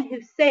the men who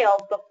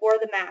sailed before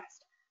the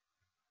mast.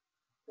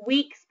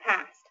 Weeks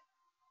passed.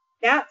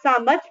 Nat saw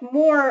much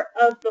more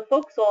of the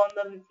forecastle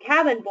and the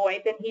cabin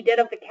boy than he did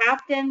of the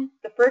captain,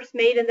 the first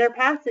mate, and their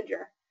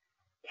passenger.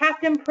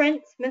 Captain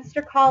Prince,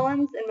 Mr.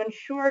 Collins, and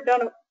Monsieur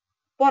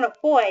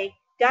Bonnefoy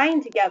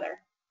dined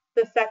together.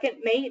 The second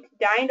mate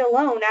dined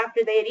alone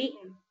after they had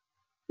eaten.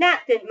 Nat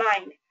didn't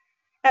mind.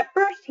 At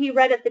first he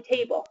read at the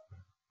table,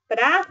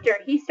 but after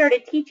he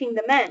started teaching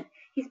the men,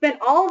 he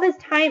spent all of his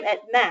time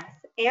at mess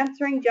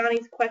answering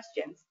Johnny's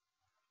questions.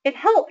 It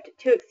helped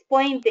to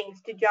explain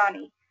things to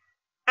Johnny.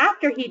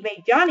 After he'd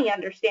made Johnny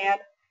understand,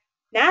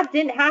 Nat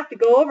didn't have to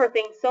go over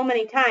things so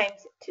many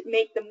times to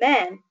make the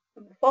men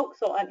in the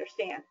forecastle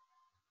understand.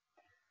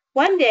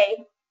 One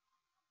day,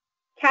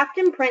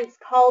 Captain Prince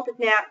called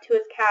Nat to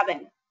his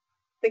cabin.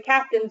 The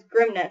captain's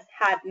grimness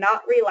had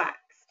not relaxed.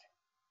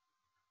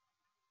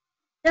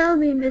 Tell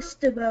me,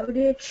 Mr.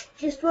 Bowditch,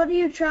 just what are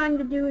you trying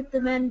to do with the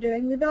men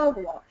during the dog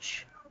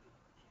watch?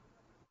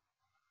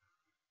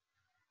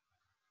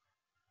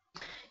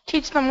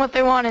 Teach them what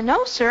they want to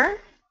know, sir.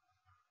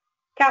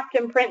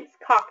 Captain Prince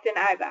cocked an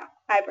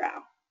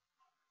eyebrow.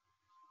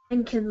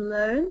 And can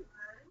learn?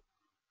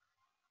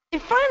 They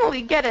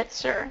finally get it,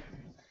 sir.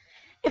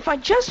 If I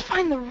just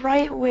find the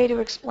right way to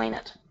explain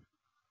it.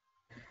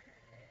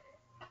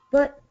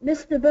 But,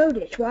 Mr.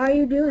 Bowditch, why are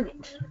you doing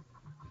it?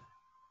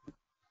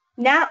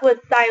 Nat was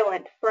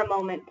silent for a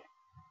moment.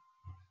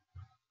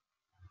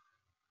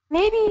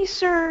 Maybe,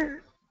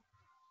 sir,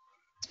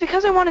 it's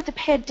because I wanted to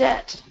pay a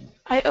debt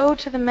I owe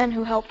to the men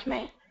who helped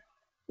me.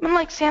 Men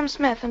like Sam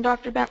Smith and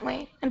Dr.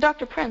 Bentley, and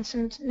Dr. Prince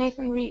and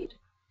Nathan Reed.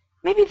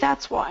 Maybe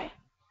that's why.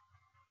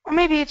 Or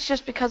maybe it's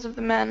just because of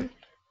the men.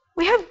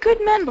 We have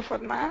good men before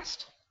the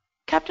mast.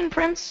 Captain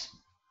Prince,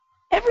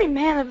 every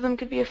man of them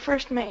could be a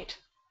first mate,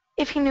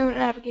 if he knew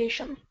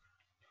navigation.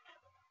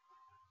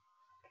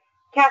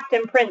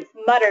 Captain Prince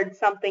muttered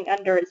something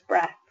under his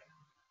breath.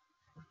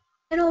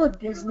 An old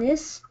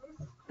business,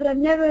 but I've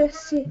never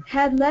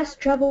had less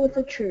trouble with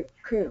the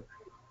crew.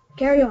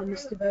 Carry on,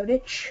 Mr.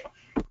 Bowditch.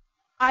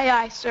 Aye,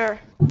 aye, sir.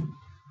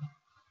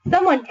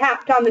 Someone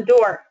tapped on the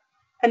door,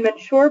 and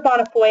Monsieur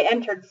Bonnefoy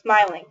entered,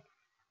 smiling.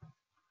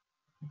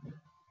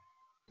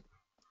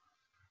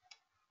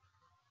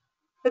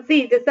 Let's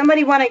see, does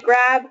somebody want to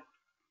grab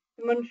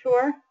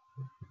Monsieur?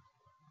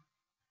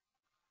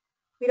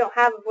 We don't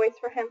have a voice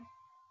for him.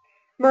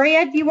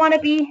 Maria, do you want to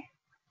be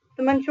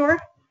the Monsieur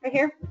right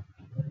here?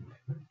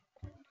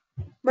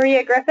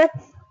 Maria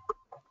Griffiths?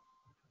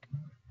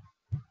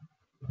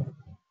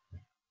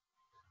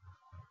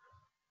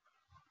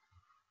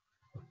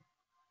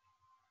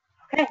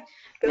 Okay.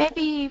 Go.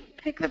 Maybe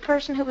pick the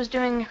person who was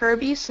doing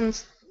Herbie,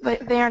 since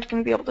they aren't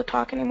going to be able to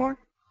talk anymore.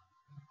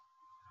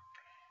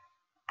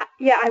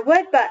 Yeah, I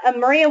would, but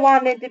Maria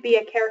wanted to be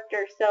a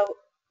character, so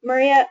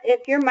Maria,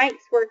 if your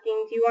mic's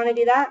working, do you want to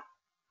do that?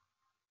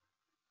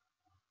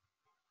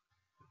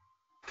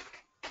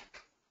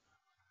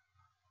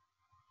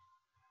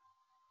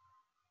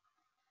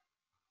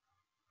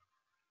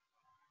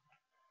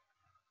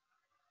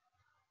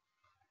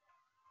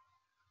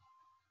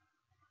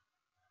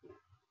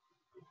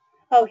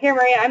 Oh, here,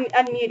 Maria, I'm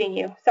unmuting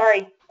you.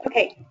 Sorry.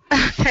 Okay.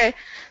 Okay,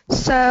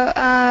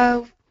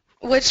 so,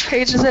 which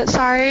page is it?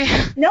 Sorry.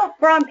 Nope,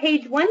 we're on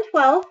page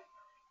 112,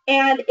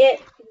 and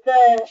it's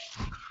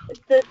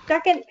the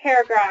second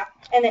paragraph,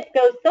 and it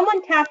goes,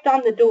 someone tapped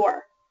on the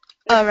door.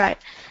 All right.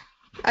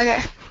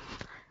 Okay.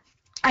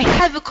 I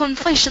have a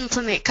confession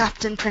to make,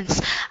 Captain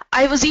Prince.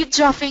 I was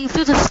eavesdropping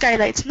through the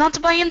skylights,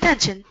 not by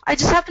intention. I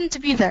just happened to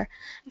be there.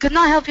 Could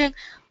not help young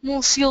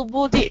Monsieur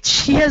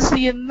Bowditch. He has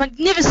the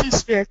magnificent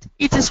spirit.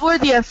 It is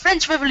worthy of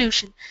French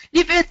Revolution.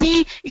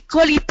 Liberté,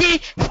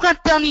 equalité,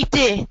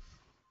 fraternité.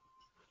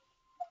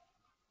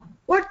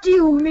 What do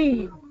you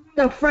mean,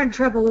 the French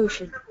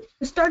Revolution?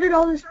 Who started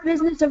all this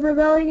business of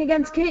rebelling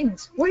against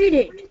kings? We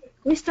did.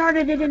 We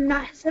started it in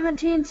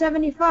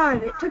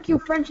 1775. It took you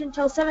French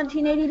until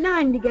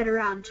 1789 to get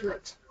around to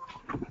it.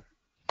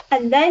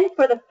 And then,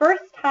 for the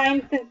first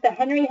time since the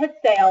Henry had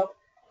sailed,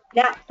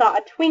 Nat saw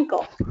a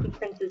twinkle in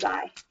Prince's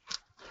eye.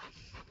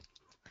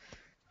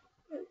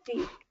 Let's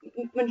see.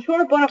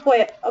 Monsieur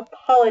Bonnefoy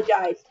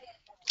apologized.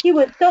 He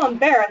was so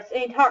embarrassed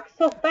and he talked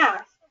so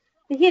fast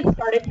that he had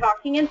started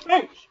talking in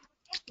French.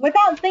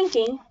 Without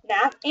thinking,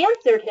 Nat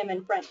answered him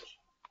in French.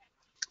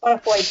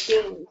 Bonnefoy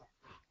beamed.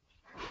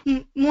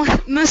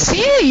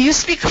 Monsieur, you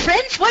speak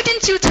French? Why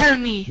didn't you tell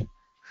me?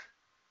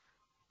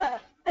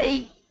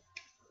 I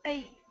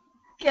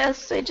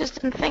guess I just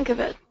didn't think of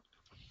it.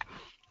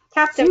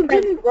 Captain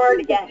Prince roared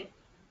again.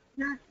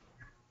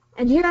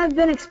 And here I've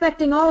been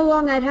expecting all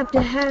along I'd have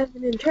to have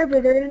an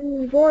interpreter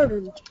in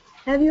boardroom.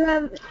 Have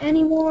you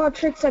any more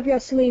tricks up your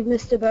sleeve,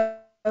 Mr.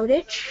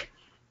 Bowditch?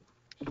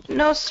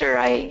 No, sir,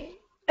 I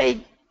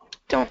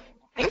don't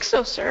think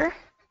so, sir.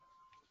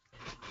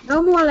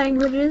 No more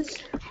languages?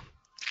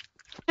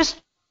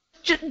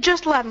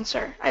 Just Latin,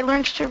 sir. I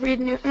learned to read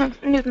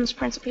Newton's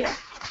Principia.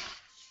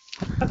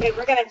 Okay,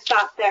 we're going to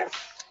stop there.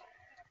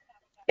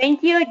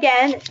 Thank you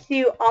again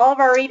to all of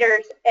our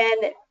readers,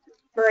 and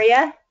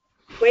Maria,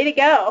 way to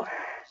go.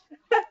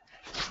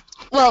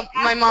 Well,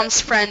 my mom's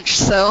French,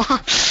 so.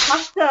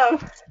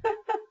 Awesome.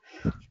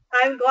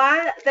 I'm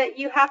glad that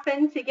you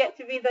happened to get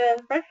to be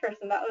the French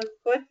person. That was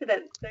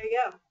coincidence. There you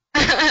go.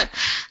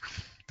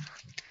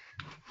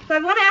 So I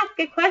want to ask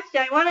a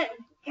question.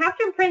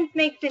 Captain Prince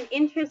makes an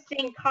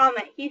interesting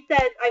comment. He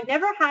says, I've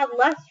never had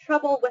less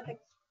trouble with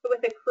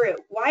a crew.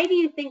 Why do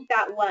you think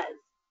that was?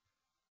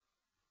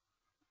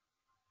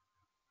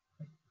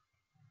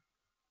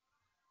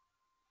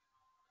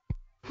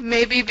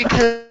 Maybe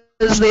because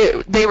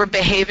they were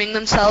behaving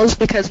themselves,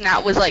 because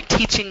Nat was like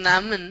teaching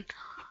them, and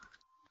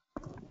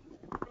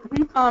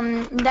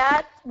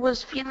Nat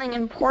was feeling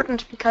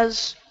important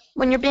because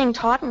when you're being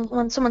taught and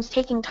when someone's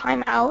taking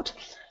time out,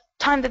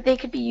 time that they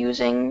could be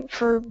using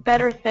for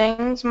better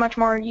things, much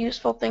more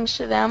useful things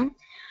to them,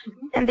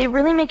 and they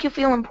really make you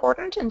feel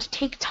important and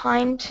take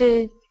time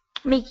to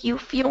make you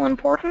feel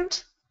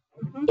important.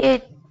 Mhm.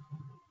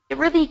 it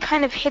really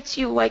kind of hits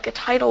you like a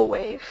tidal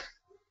wave.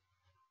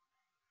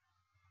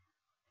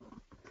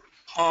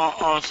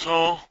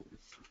 Also,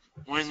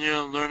 when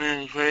you're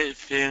learning great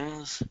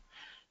things,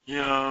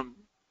 you're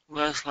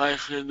less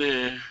likely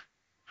to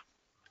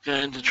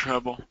get into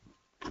trouble.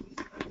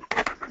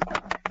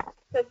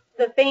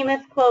 The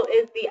famous quote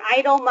is an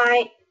idle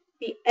mind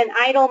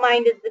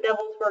is the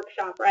devil's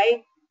workshop,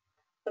 right?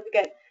 That's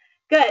good.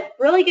 Good.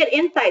 Really good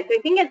insights. I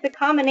think it's a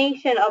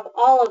combination of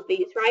all of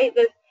these, right?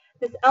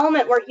 This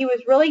element where he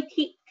was really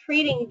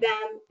treating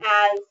them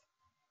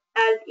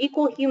as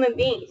equal human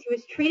beings. He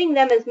was treating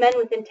them as men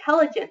with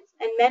intelligence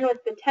and men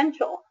with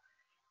potential.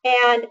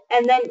 And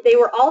then they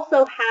were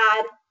also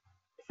had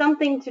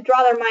something to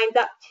draw their minds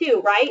up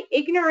to, right?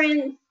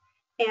 Ignorance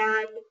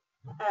and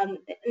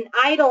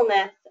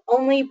idleness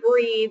only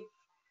breeds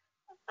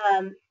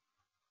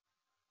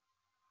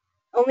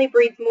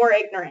more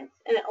ignorance,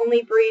 and it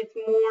only breeds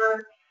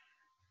more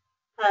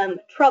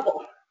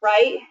trouble,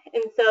 right?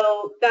 And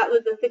so that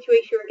was the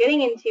situation we were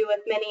getting into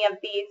with many of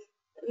these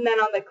men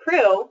on the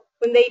crew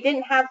when they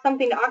didn't have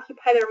something to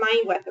occupy their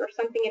mind with or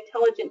something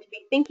intelligent to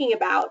be thinking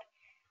about.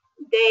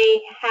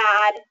 They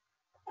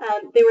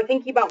were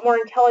thinking about more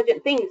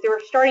intelligent things. They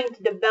were starting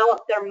to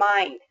develop their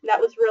mind. That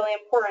was really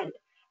important,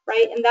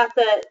 right? And that's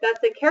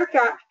a character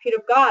attribute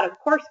of God. Of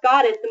course,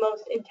 God is the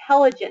most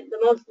intelligent, the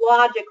most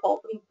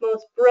logical, the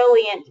most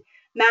brilliant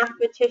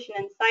mathematician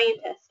and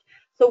scientist.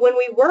 So when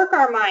we work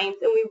our minds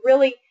and we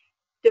really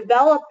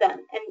develop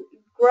them and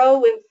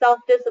grow in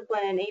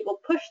self-discipline and able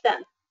to push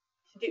them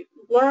to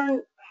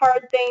learn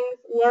hard things,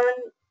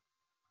 learn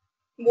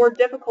more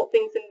difficult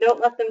things, and don't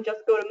let them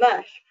just go to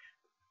mush.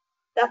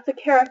 That's a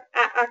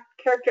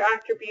character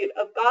attribute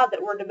of God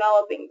that we're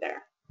developing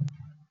there.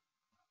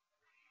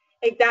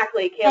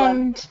 Exactly, Caleb.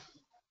 And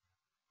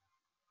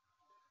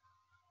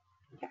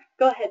yeah,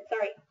 go ahead,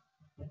 sorry.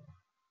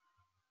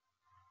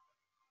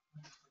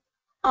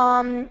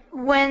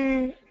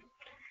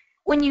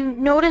 When you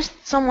notice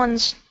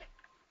someone's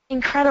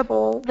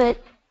incredible, that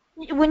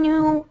when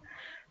you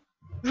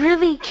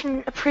really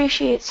can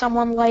appreciate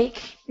someone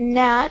like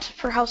Nat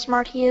for how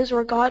smart he is,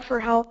 or God for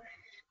how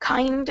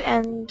kind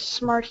and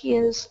smart he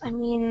is, I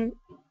mean,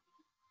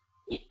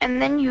 and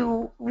then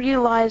you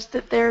realize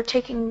that they're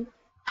taking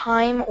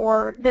time,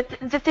 or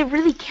that they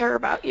really care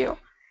about you.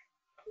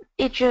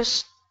 It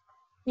just,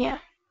 yeah.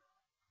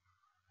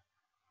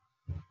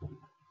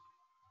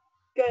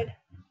 Good.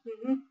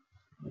 Mm-hmm.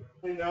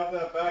 Clean out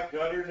that back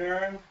gutter,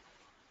 Darren.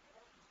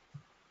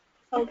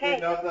 Okay.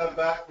 Clean out that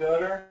back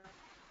gutter.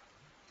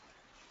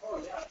 Oh,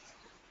 yeah.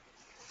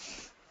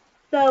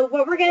 So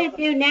what we're going to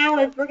do now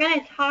is we're going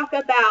to talk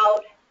a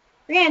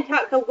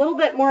little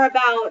bit more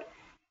about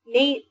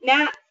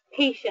Nat's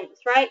patience,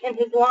 right, and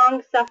his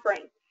long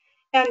suffering.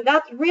 And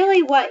that's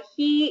really what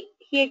he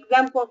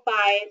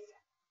exemplifies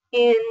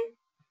in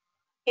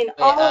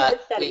all of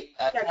his studies.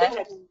 Yeah, go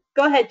ahead.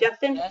 Go ahead,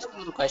 Justin. Can I ask a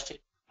little question?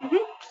 Mm-hmm.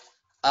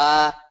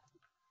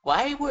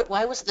 Why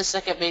was it the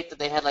second mate that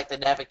they had like the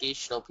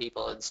navigational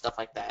people and stuff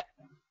like that?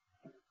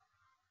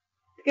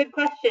 Good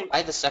question.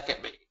 Why the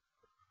second mate?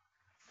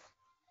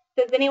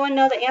 Does anyone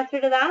know the answer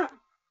to that?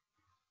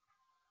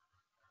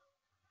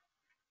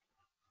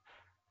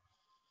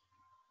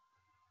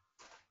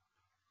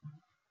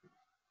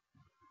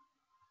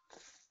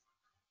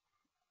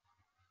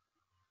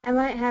 I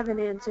might have an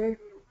answer.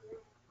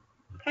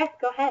 Okay,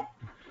 go ahead.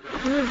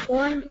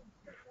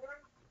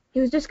 He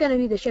was just going to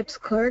be the ship's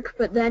clerk,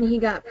 but then he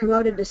got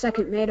promoted to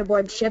second mate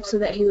aboard ship so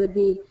that he would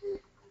be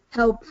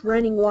help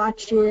running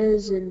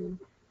watches and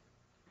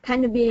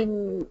kind of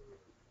being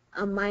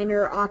a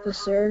minor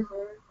officer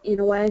in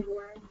a way,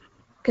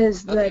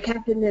 because the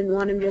captain didn't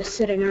want him just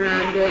sitting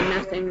around doing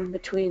nothing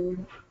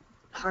between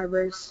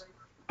harbors.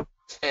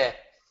 Yeah,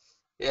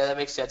 that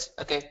makes sense.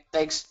 Okay,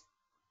 thanks.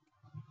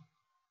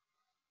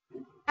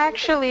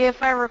 Actually,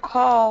 if I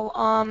recall,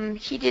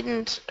 he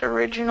didn't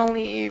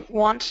originally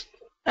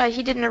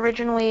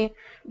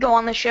go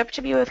on the ship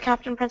to be with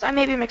Captain Prince. I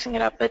may be mixing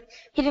it up, but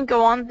he didn't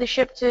go on the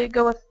ship to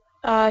go with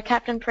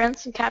Captain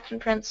Prince, and Captain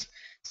Prince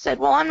said,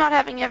 well, I'm not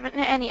having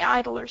any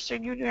idlers, so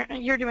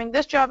you're doing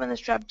this job and this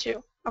job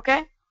too,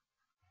 okay?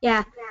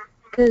 Yeah,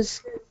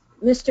 because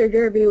Mr.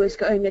 Derby was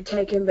going to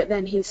take him, but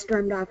then he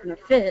stormed off in a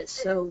fit,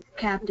 so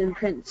Captain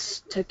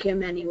Prince took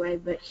him anyway,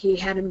 but he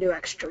had him do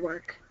extra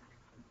work.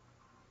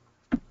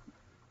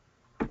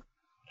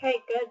 Okay,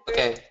 good.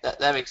 Okay,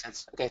 that makes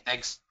sense. Okay,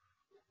 thanks.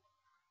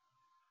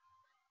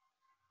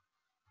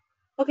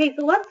 Okay,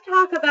 so let's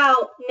talk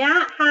about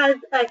Nat has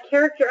a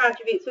character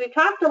attribute. So we've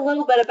talked a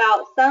little bit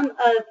about some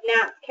of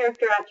Nat's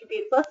character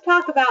attributes. Let's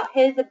talk about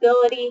his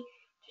ability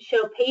to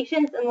show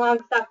patience and long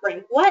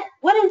suffering. What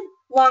is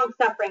long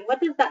suffering?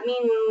 What does that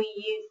mean when we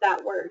use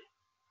that word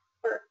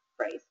or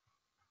phrase?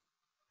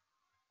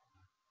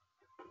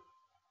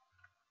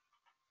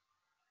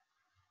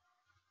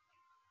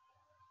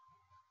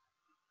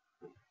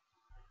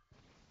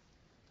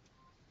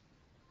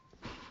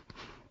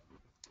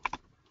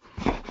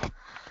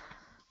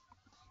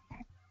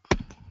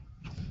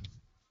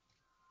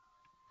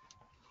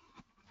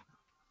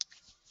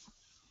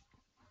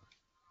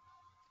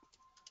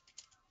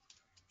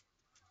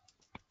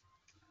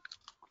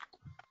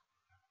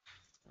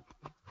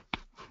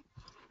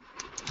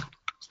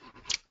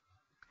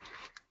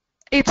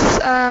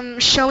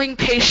 It's showing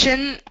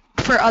patience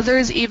for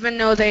others, even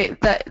though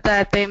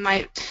that they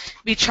might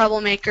be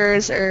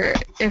troublemakers, or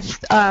if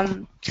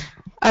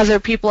other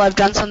people have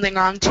done something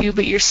wrong to you,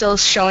 but you're still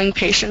showing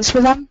patience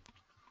for them.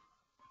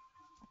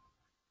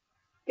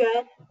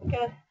 Good,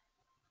 good.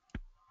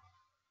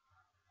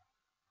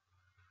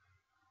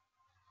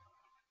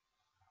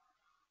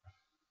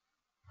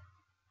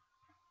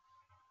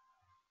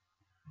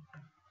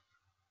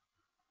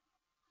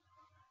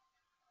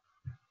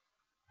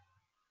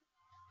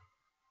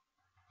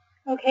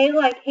 Okay,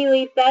 like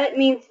Haley said, it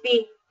means to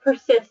be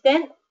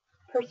persistent,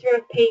 persevere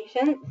with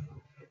patience.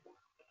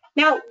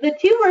 Now, the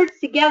two words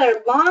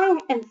together,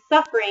 long and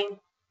suffering,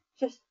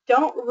 just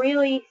don't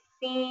really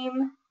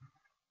seem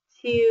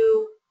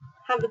to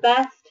have the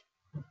best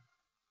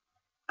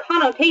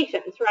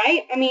connotations,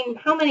 right? I mean,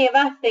 how many of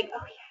us think, oh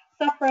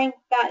yeah, suffering,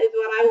 that is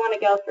what I want to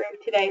go through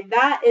today.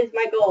 That is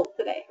my goal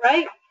today,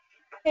 right?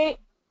 Hey,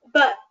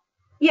 But,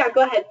 yeah,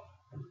 go ahead.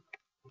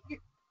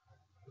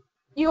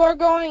 you are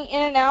going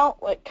in and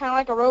out, like kind of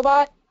like a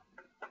robot.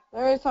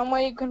 There is some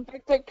way you can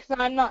fix it because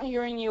I'm not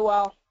hearing you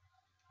well.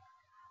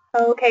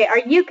 Okay, are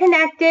you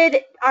connected?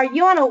 Are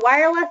you on a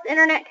wireless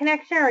internet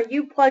connection, or are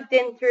you plugged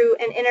in through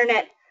an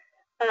internet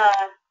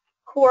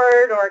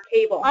cord or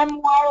cable?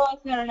 I'm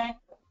wireless internet.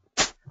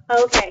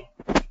 Okay.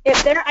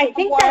 If there, I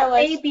think that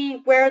may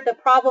be where the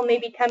problem may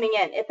be coming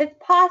in. If it's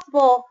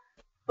possible,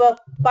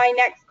 by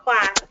next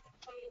class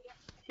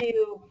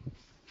to.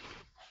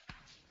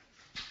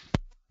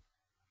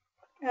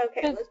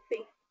 Okay, let's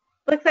see.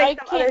 Looks like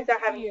some others are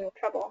having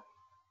trouble.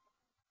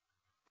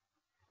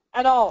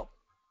 At all.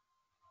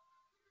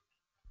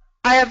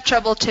 I have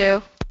trouble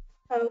too.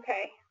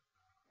 Okay.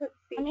 Let's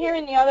see. I'm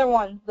hearing the other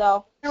ones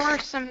though. There were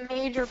some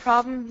major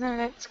problems,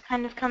 and it's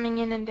kind of coming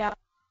in and out.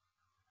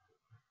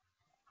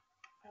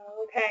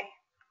 Okay.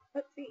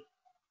 Let's see.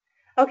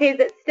 Okay, is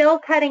it still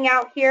cutting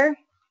out here?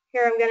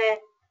 Here, I'm gonna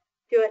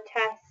do a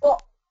test.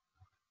 Well,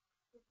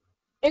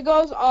 it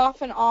goes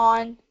off and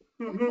on.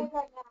 Mm-hmm.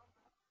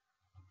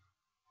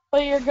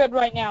 But you're good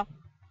right now.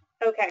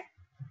 Okay.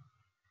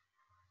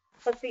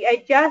 Let's see. I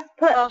just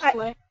paused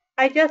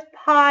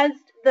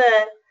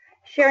the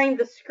sharing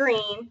the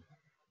screen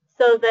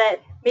so that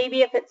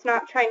maybe if it's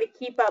not trying to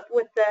keep up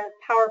with the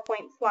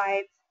PowerPoint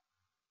slides,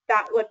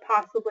 that would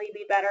possibly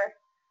be better.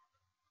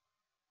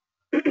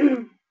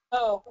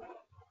 Oh.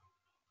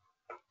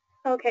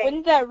 Okay.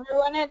 Wouldn't that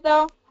ruin it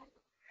though?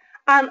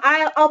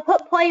 I'll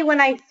put play when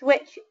I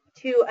switch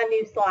to a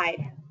new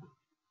slide.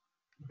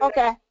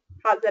 Okay.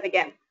 Pause it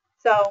again.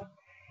 So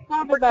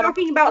if we're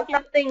talking about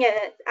something and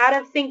it's out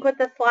of sync with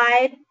the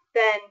slide,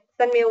 then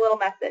send me a little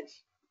message,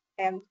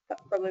 and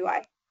that's probably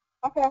why.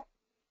 Okay.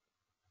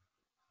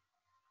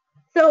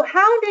 So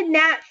how did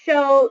Nat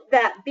show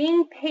that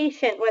being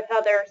patient with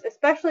others,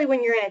 especially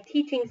when you're in a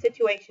teaching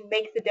situation,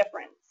 makes a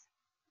difference?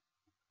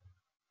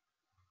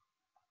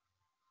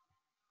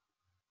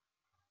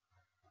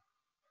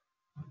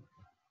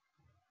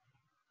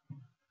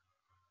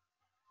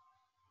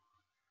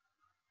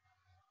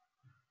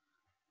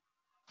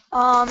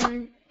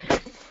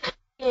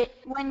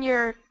 When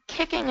you're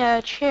kicking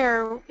a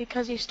chair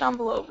because you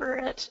stumble over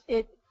it,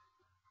 it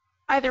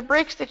either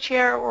breaks the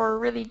chair or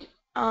really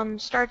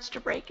starts to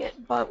break it.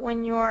 But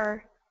when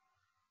you're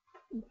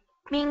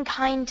being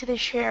kind to the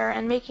chair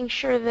and making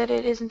sure that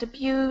it isn't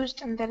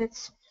abused and that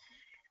it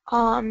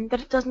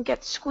doesn't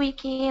get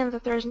squeaky and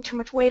that there isn't too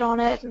much weight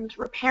on it, and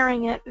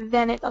repairing it,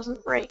 then it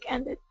doesn't break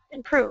and it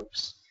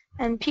improves.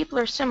 And people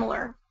are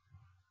similar.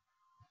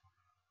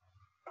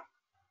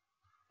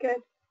 Good.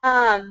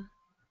 I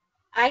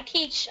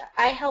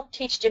help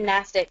teach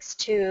gymnastics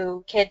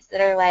to kids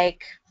that are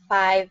like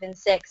 5 and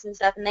 6 and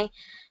stuff, and they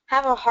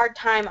have a hard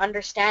time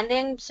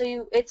understanding.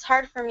 So it's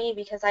hard for me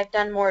because I've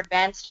done more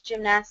advanced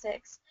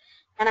gymnastics,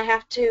 and I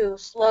have to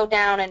slow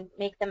down and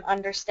make them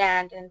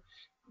understand and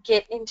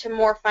get into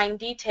more fine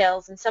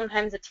details. And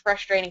sometimes it's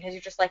frustrating because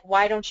you're just like,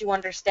 why don't you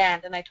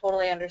understand? And I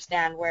totally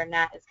understand where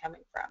Nat is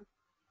coming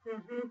from.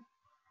 Mm-hmm.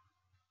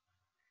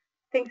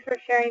 Thanks for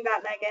sharing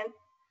that, Megan.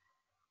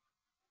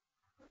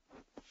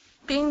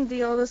 Being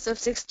the oldest of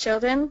 6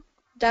 children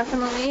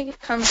definitely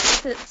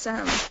comes with its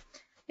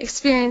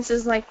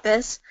experiences like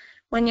this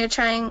when you're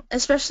trying,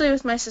 especially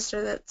with my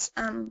sister that's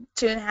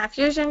 2.5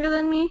 years younger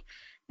than me,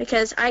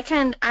 because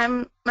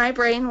my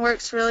brain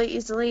works really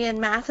easily in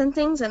math and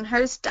things, and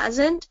hers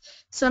doesn't.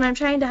 So when I'm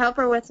trying to help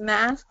her with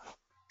math,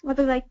 I'll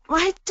be like,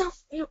 why don't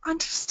you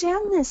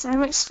understand this?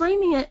 I'm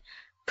explaining it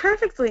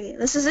perfectly.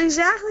 This is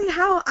exactly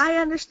how I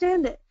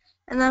understand it.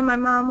 And then my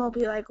mom will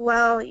be like,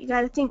 well, you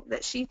got to think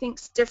that she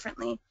thinks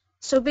differently.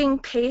 So being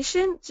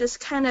patient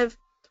just kind of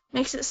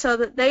makes it so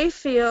that they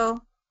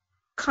feel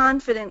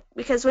confident,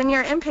 because when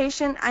you're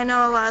impatient, I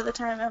know a lot of the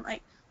time I'm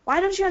like, why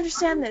don't you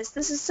understand this?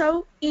 This is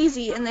so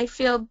easy, and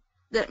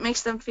that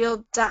makes them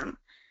feel dumb.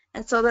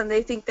 And so then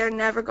they think they're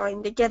never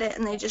going to get it,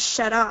 and they just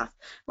shut off.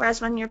 Whereas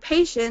when you're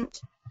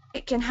patient,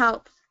 it can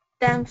help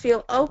them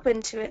feel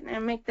open to it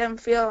and make them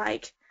feel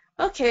like,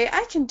 okay,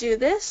 I can do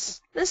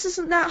this. This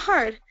isn't that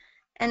hard.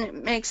 And it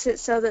makes it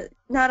so that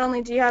not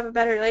only do you have a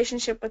better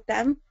relationship with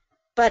them,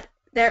 but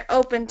they're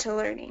open to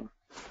learning.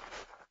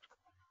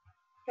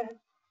 Good.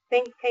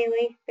 Thanks,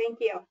 Haley. Thank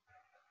you.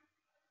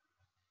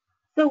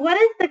 So what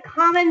is the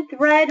common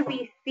thread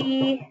we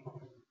see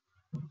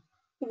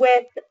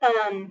with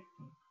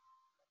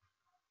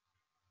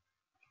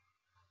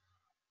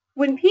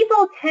when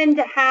people tend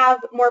to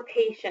have more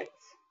patience,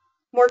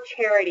 more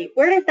charity?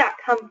 Where does that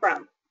come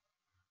from?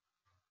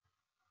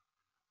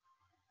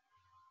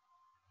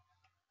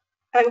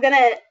 I'm going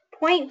to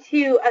point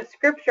to a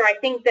scripture. I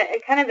think that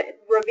it kind of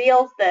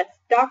reveals this.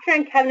 Doctrine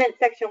and Covenants,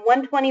 section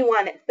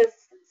 121. It's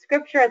this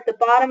scripture at the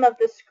bottom of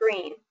the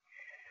screen.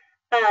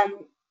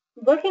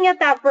 Looking at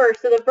that verse,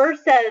 so the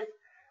verse says,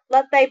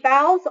 "Let thy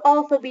bowels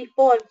also be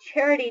full of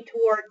charity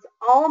towards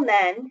all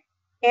men,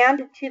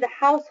 and to the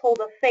household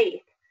of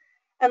faith.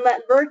 And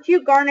let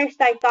virtue garnish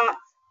thy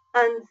thoughts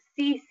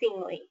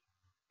unceasingly.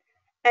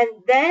 And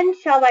then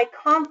shall thy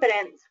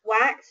confidence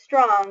wax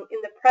strong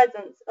in the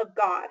presence of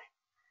God."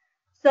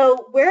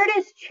 So where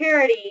does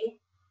charity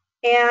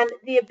and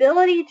the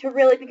ability to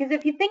really, because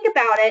if you think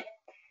about it,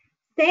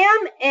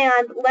 Sam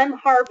and Lem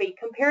Harvey,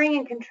 comparing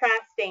and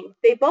contrasting,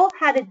 they both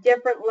had a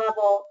different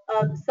level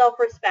of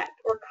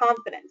self-respect or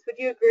confidence. Would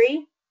you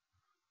agree?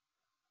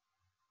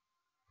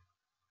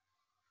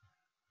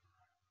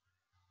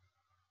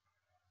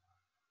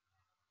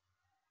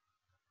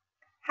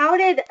 How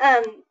did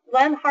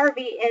Lem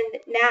Harvey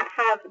and Nat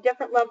have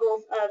different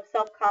levels of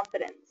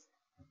self-confidence?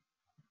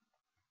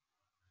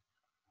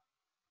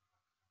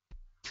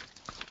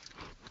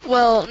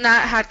 Well,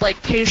 Nat had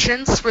like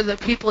patience for the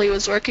people he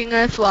was working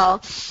with,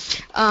 while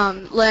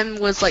Lem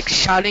was like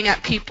shouting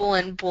at people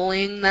and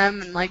bullying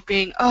them and like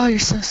being, "Oh, you're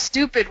so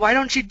stupid. Why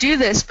don't you do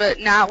this?" But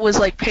Nat was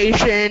like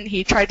patient.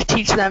 He tried to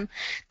teach them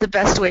the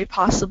best way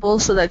possible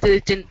so that they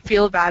didn't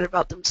feel bad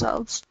about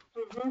themselves.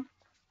 Mm-hmm.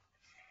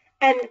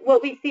 And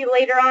what we see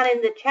later on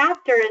in the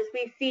chapter is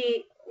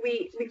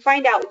we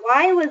find out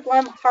why was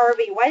Lem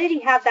Harvey, why did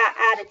he have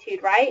that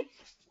attitude, right?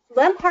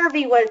 Lem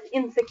Harvey was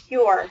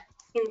insecure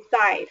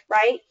inside,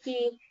 right?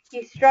 He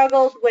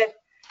struggled with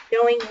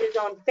knowing his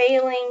own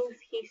failings.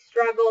 He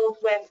struggled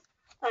with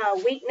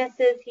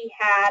weaknesses he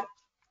had,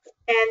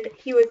 and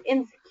he was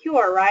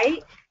insecure,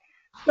 right?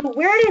 So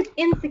where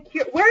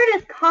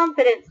does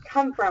confidence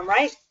come from,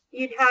 right?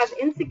 You'd have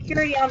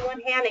insecurity on one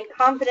hand, and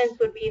confidence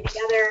would be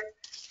the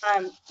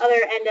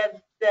other end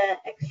of the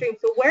extreme.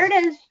 So where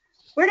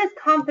does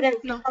confidence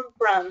come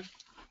from,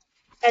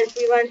 as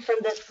we learned from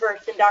this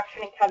verse in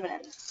Doctrine and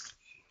Covenants?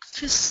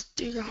 Just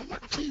do your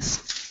homework,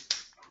 please.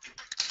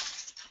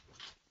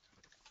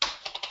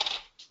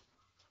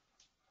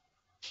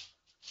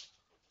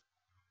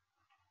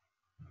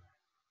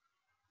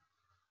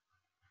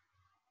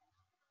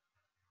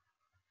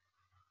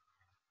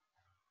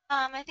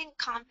 I think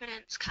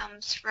confidence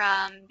comes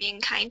from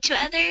being kind to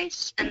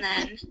others, and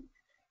then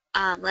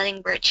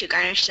letting virtue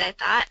garnish thy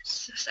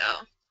thoughts. So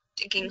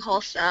thinking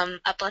wholesome,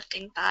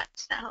 uplifting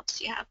thoughts, that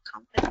helps you have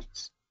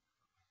confidence.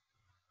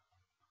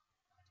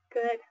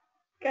 Good,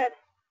 good.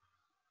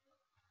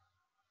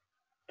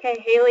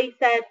 Okay, Haley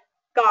said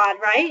God,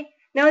 right?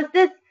 Now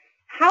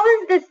how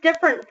is this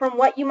different from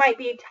what you might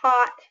be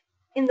taught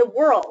in the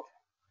world?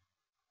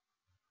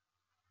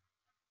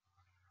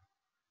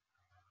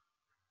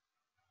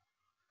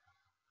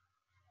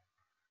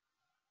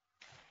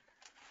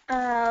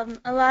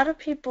 A lot of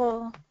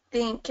people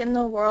think in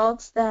the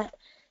world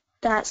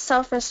that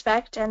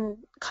self-respect and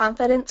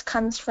confidence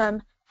comes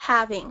from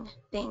having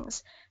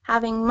things,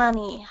 having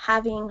money,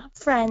 having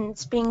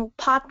friends, being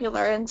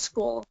popular in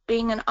school,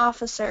 being an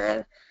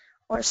officer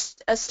or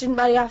a student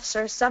body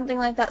officer, something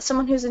like that,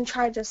 someone who's in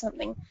charge of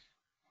something.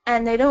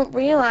 And they don't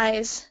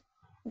realize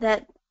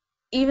that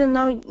even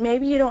though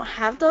maybe you don't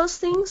have those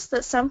things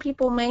that some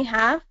people may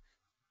have,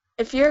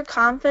 if you're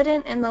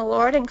confident in the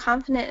Lord and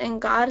confident in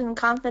God and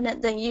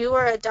confident that you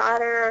are a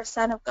daughter or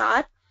son of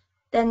God,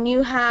 then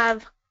you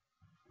have,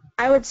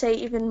 I would say,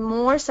 even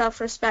more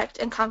self-respect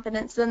and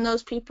confidence than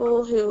those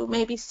people who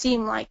maybe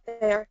seem like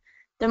they're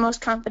the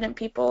most confident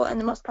people and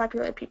the most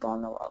popular people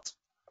in the world.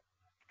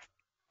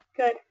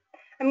 Good.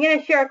 I'm going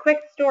to share a quick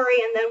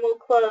story and then we'll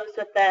close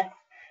with this.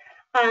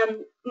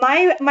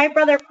 My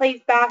brother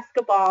plays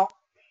basketball,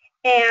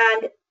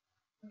 and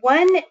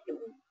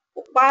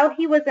while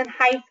he was in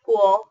high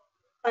school,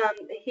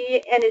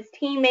 he and his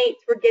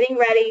teammates were getting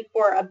ready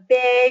for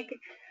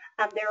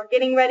they were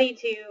getting ready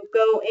to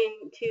go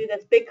into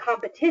this big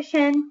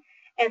competition,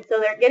 and so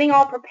they're getting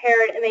all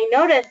prepared, and they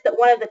noticed that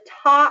one of the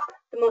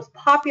most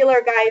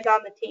popular guys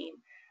on the team,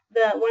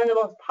 one of the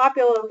most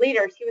popular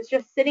leaders, he was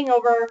just sitting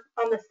over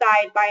on the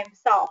side by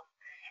himself.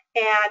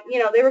 And,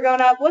 they were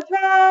going up, "What's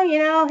wrong?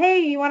 Hey,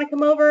 you want to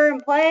come over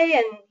and play?"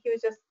 And he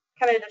was just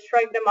kind of just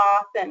shrugged them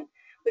off and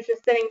was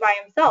just sitting by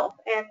himself.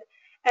 And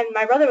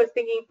my brother was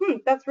thinking,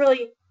 that's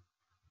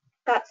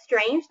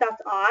strange,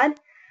 that's odd.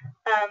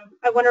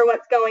 I wonder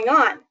what's going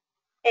on.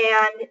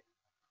 And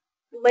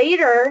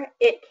later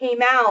it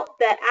came out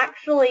that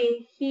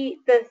actually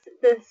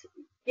this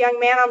young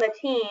man on the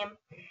team,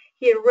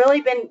 he had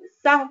really been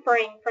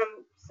suffering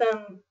from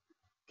some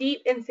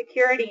deep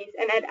insecurities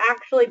and had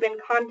actually been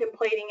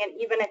contemplating and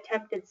even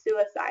attempted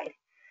suicide.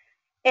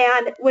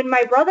 And when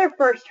my brother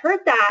first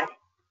heard that,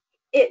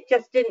 it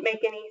just didn't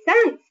make any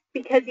sense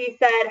because he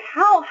said,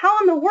 how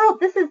in the world?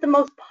 This is the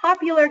most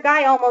popular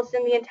guy almost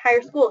in the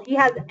entire school. He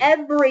has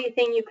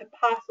everything you could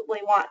possibly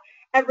want.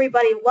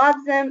 Everybody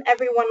loves him.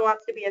 Everyone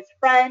wants to be his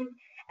friend.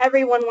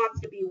 Everyone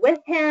wants to be with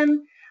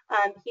him.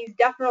 He's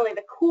definitely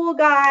the cool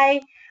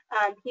guy.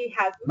 He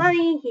has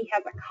money. He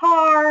has a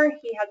car.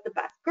 He has the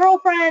best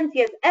girlfriends.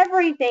 He has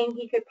everything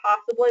he could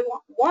possibly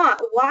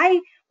want.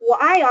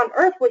 Why on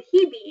earth would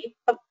he be,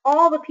 of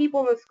all the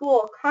people in the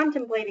school,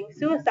 contemplating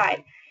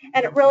suicide?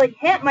 And it really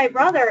hit my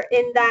brother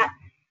in that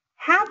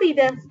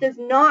happiness does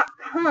not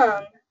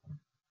come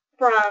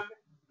from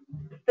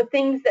the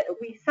things that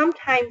we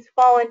sometimes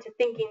fall into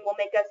thinking will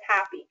make us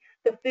happy.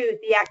 The food,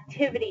 the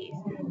activities,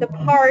 the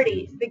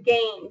parties, the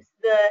games,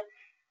 the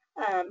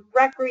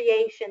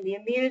recreation, the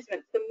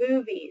amusements, the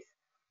movies.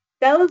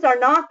 Those are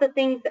not the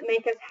things that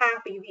make us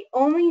happy. The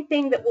only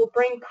thing that will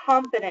bring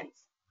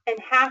confidence and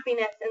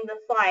happiness in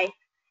this life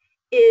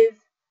is,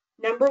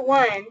 number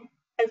one,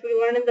 as we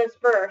learn in this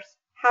verse,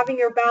 having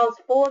your bowels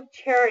full of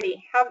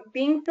charity,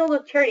 being filled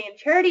with charity. And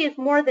charity is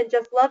more than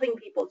just loving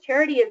people.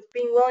 Charity is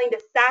being willing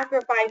to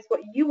sacrifice what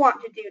you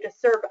want to do to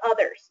serve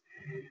others.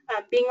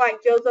 Being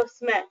like Joseph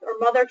Smith or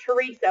Mother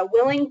Teresa,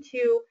 willing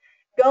to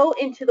go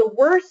into the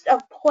worst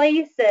of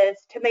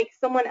places to make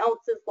someone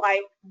else's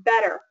life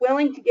better,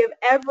 willing to give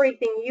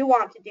everything you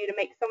want to do to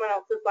make someone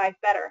else's life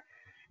better.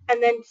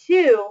 And then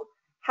two,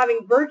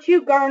 having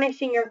virtue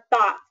garnishing your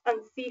thoughts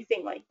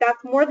unceasingly.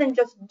 That's more than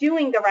just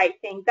doing the right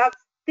thing. That's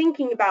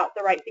thinking about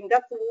the right thing.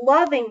 That's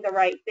loving the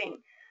right thing.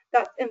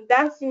 That's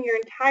investing your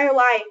entire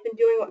life in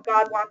doing what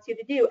God wants you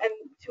to do. And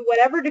to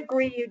whatever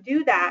degree you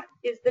do that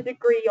is the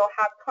degree you'll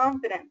have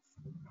confidence.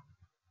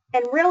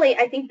 And really,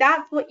 I think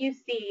that's what you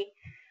see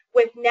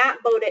with Nat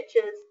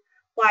Bowditch's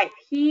life.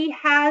 He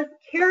has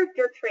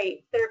character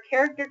traits that are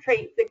character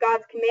traits that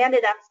God's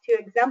commanded us to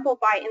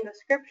exemplify in the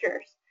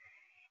scriptures.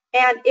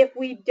 And if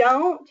we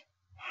don't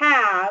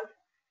have,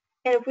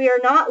 and if we are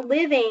not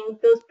living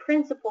those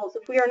principles,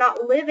 if we are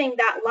not living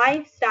that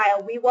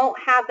lifestyle, we won't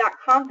have that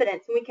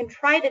confidence. And we can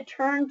try to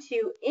turn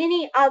to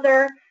any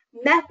other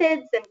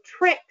methods and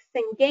tricks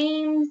and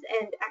games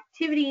and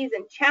activities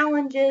and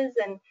challenges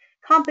and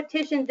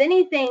competitions,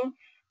 anything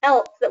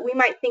else that we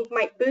might think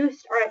might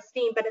boost our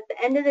esteem. But at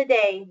the end of the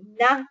day,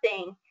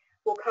 nothing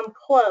will come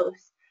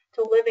close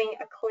to living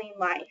a clean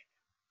life.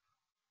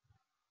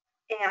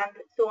 And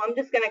so I'm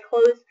just going to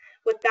close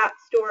with that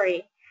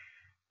story.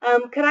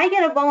 Could I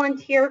get a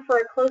volunteer for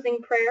a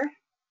closing prayer?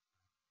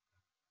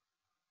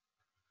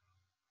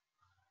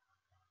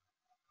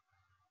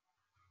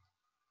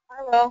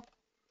 I will.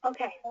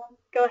 Okay,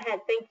 go ahead.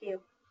 Thank you.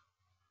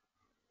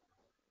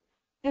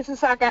 Just a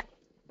second.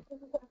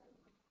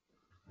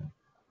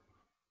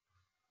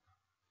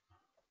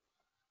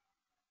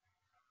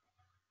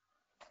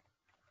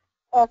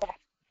 Okay.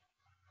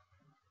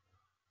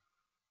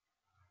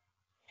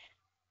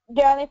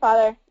 Dear Heavenly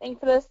Father, thank you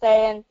for this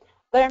day and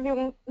let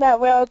everyone that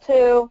will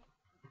to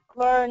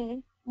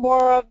learn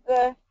more of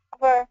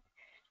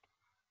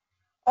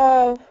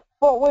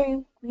what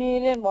we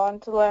need and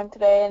want to learn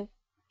today, and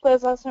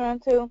please let us everyone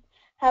to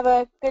have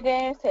a good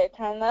day and stay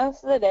turn the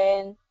rest of the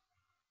day,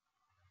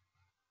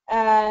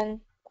 and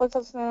please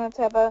let us everyone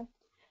to have a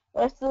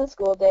rest of the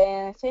school day,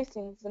 and stay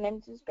in the name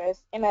of Jesus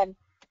Christ. Amen.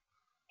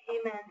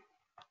 Amen.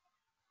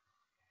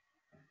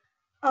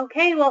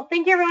 Okay, well,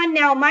 thank you, everyone.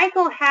 Now,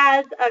 Michael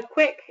has a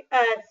quick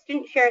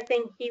student share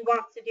thing he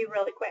wants to do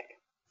really quick.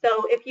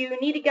 So if you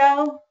need to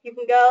go, you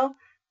can go,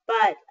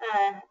 but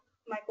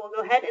Michael will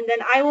go ahead, and then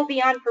I will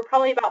be on for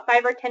probably about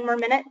 5 or 10 more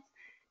minutes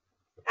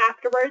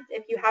afterwards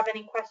if you have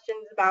any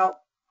questions about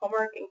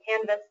homework and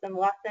Canvas and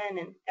lesson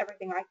and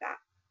everything like that.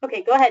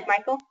 Okay, go ahead,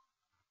 Michael.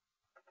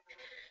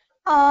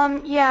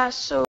 Yeah, so